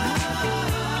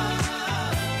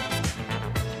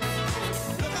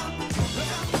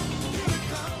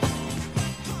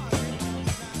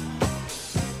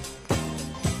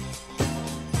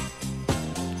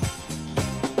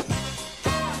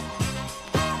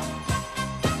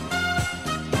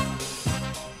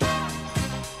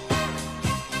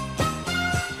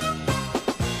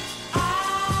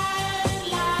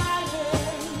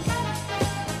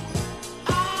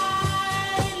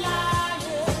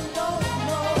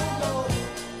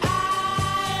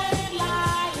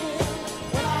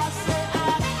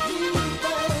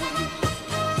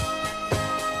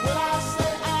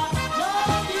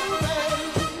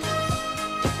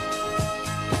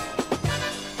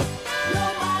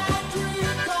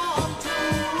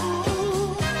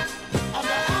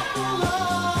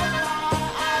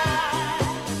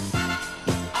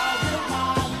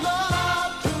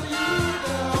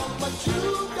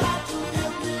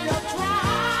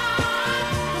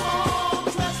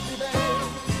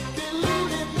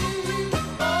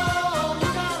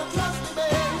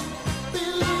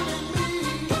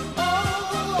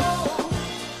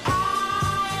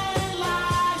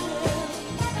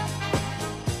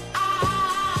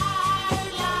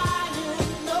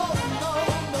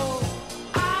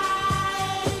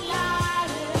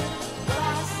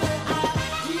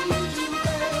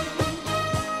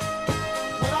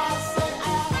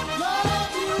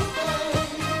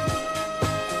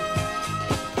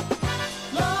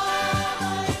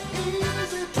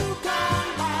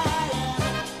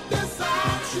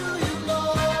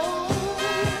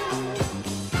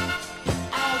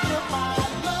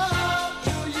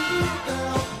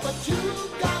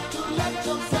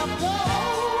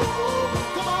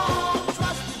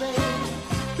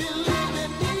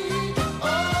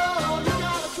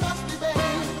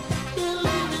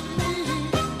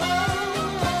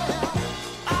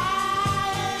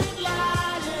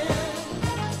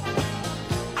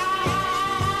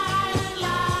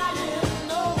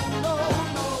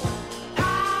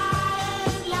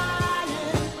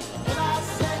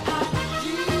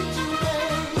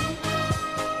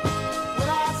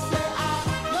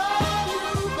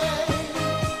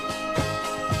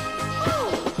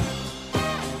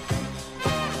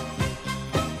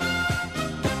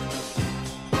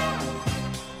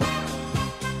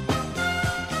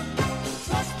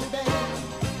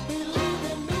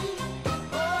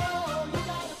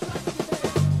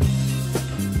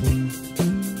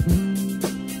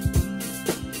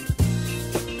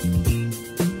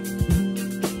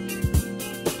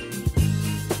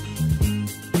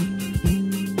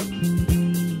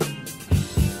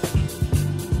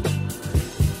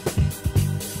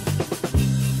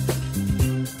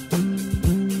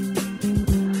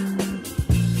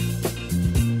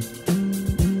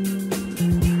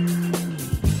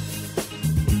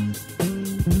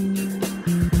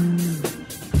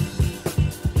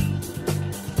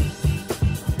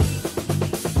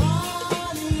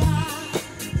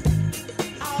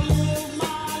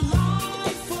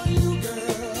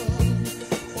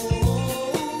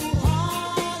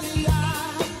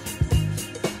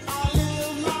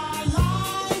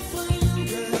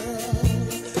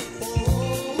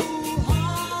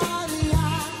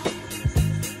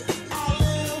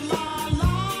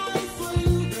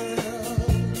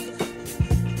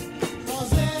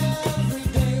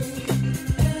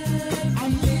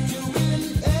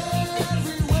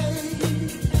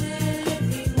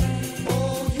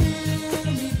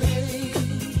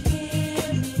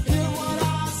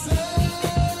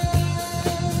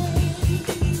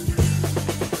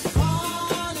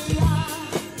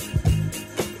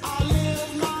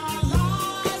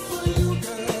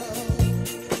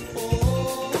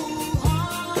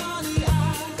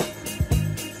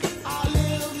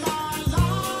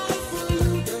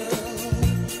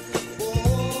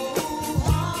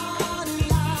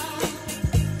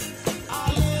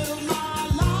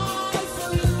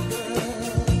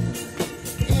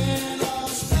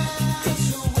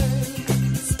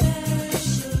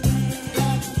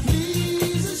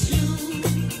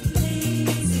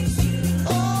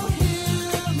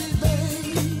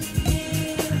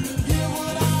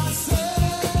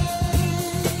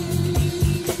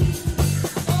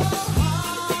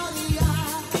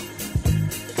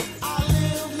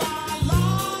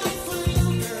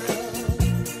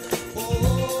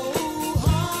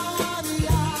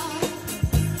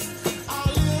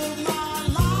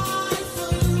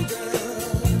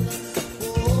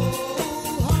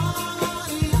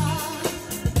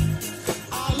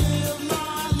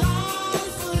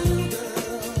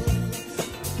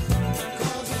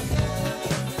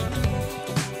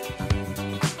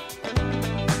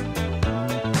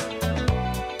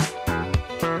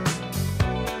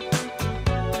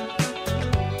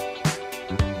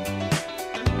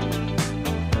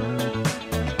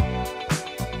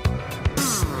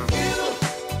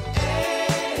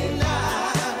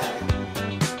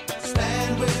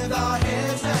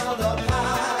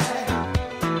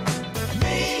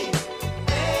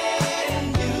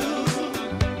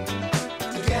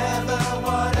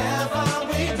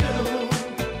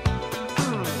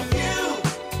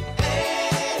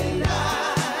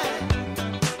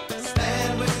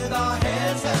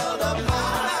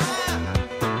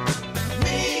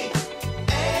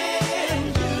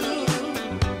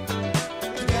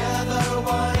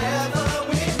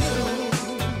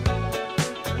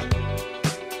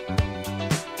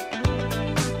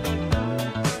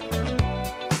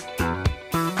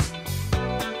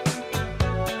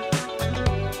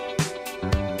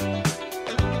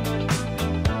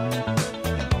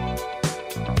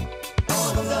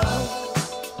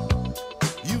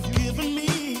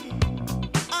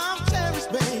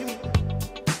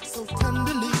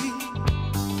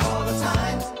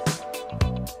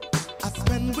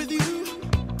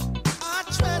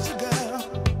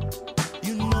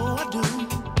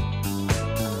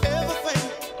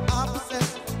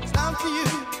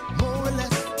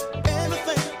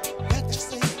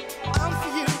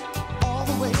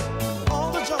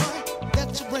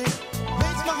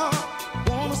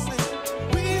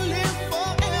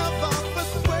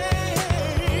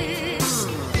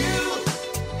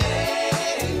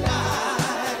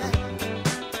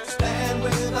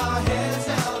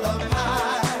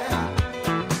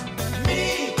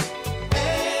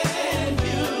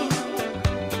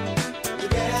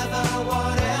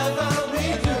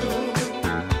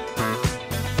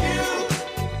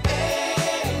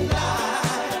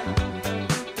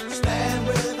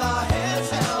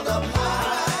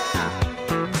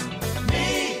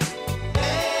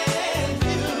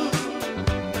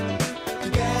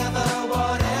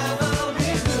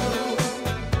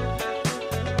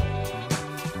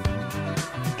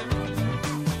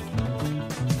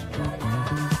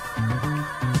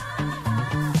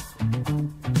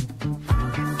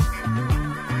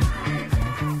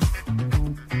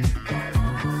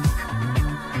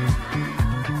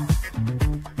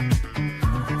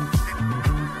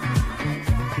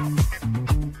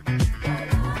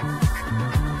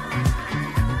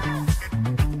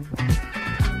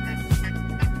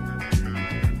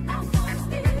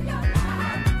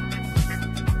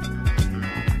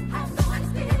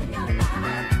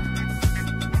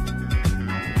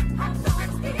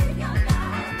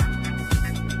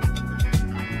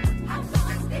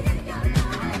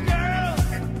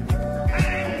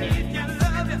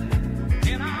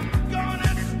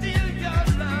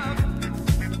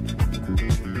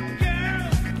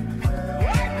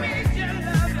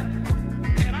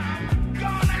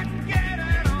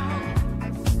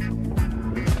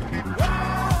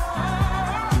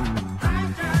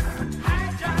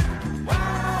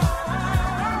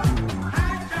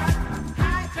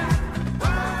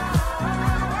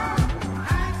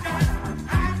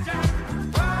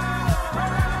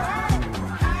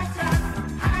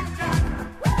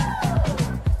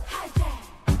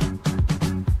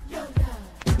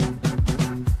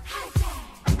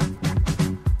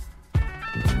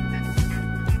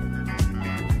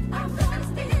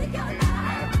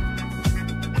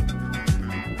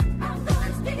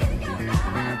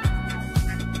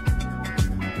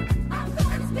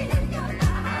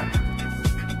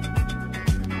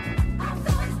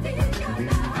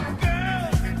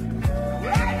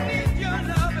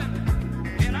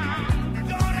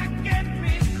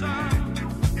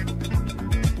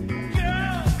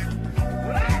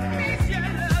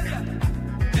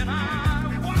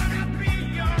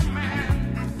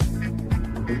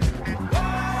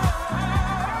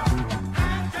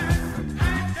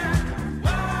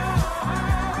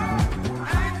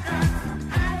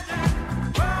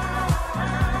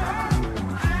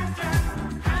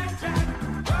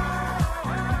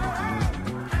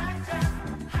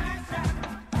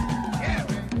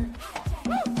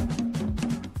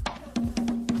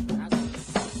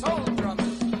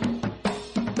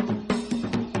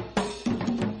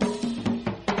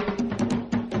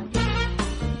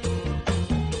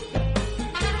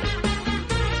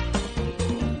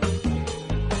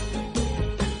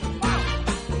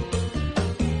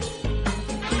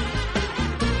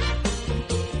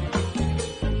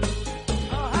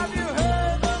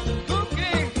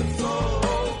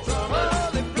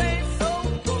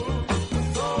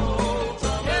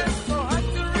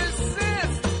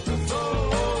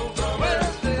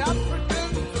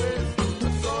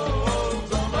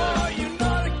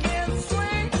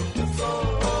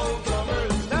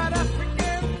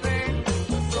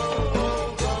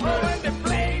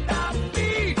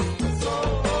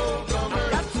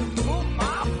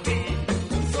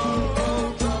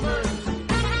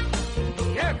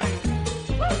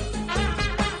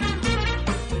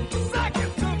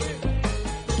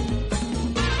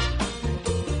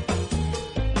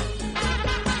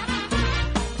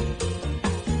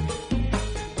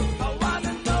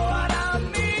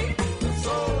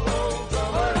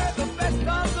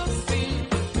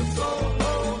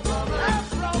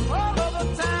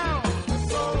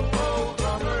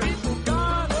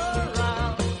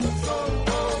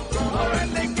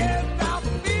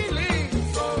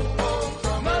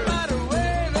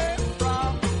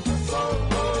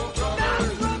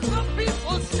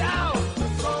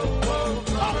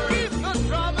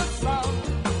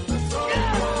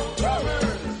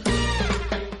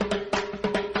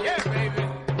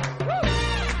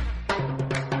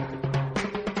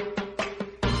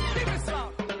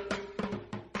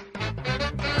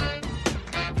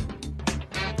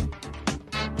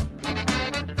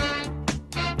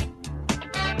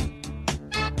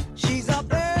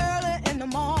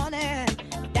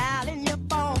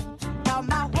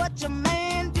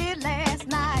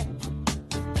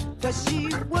 she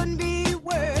wouldn't be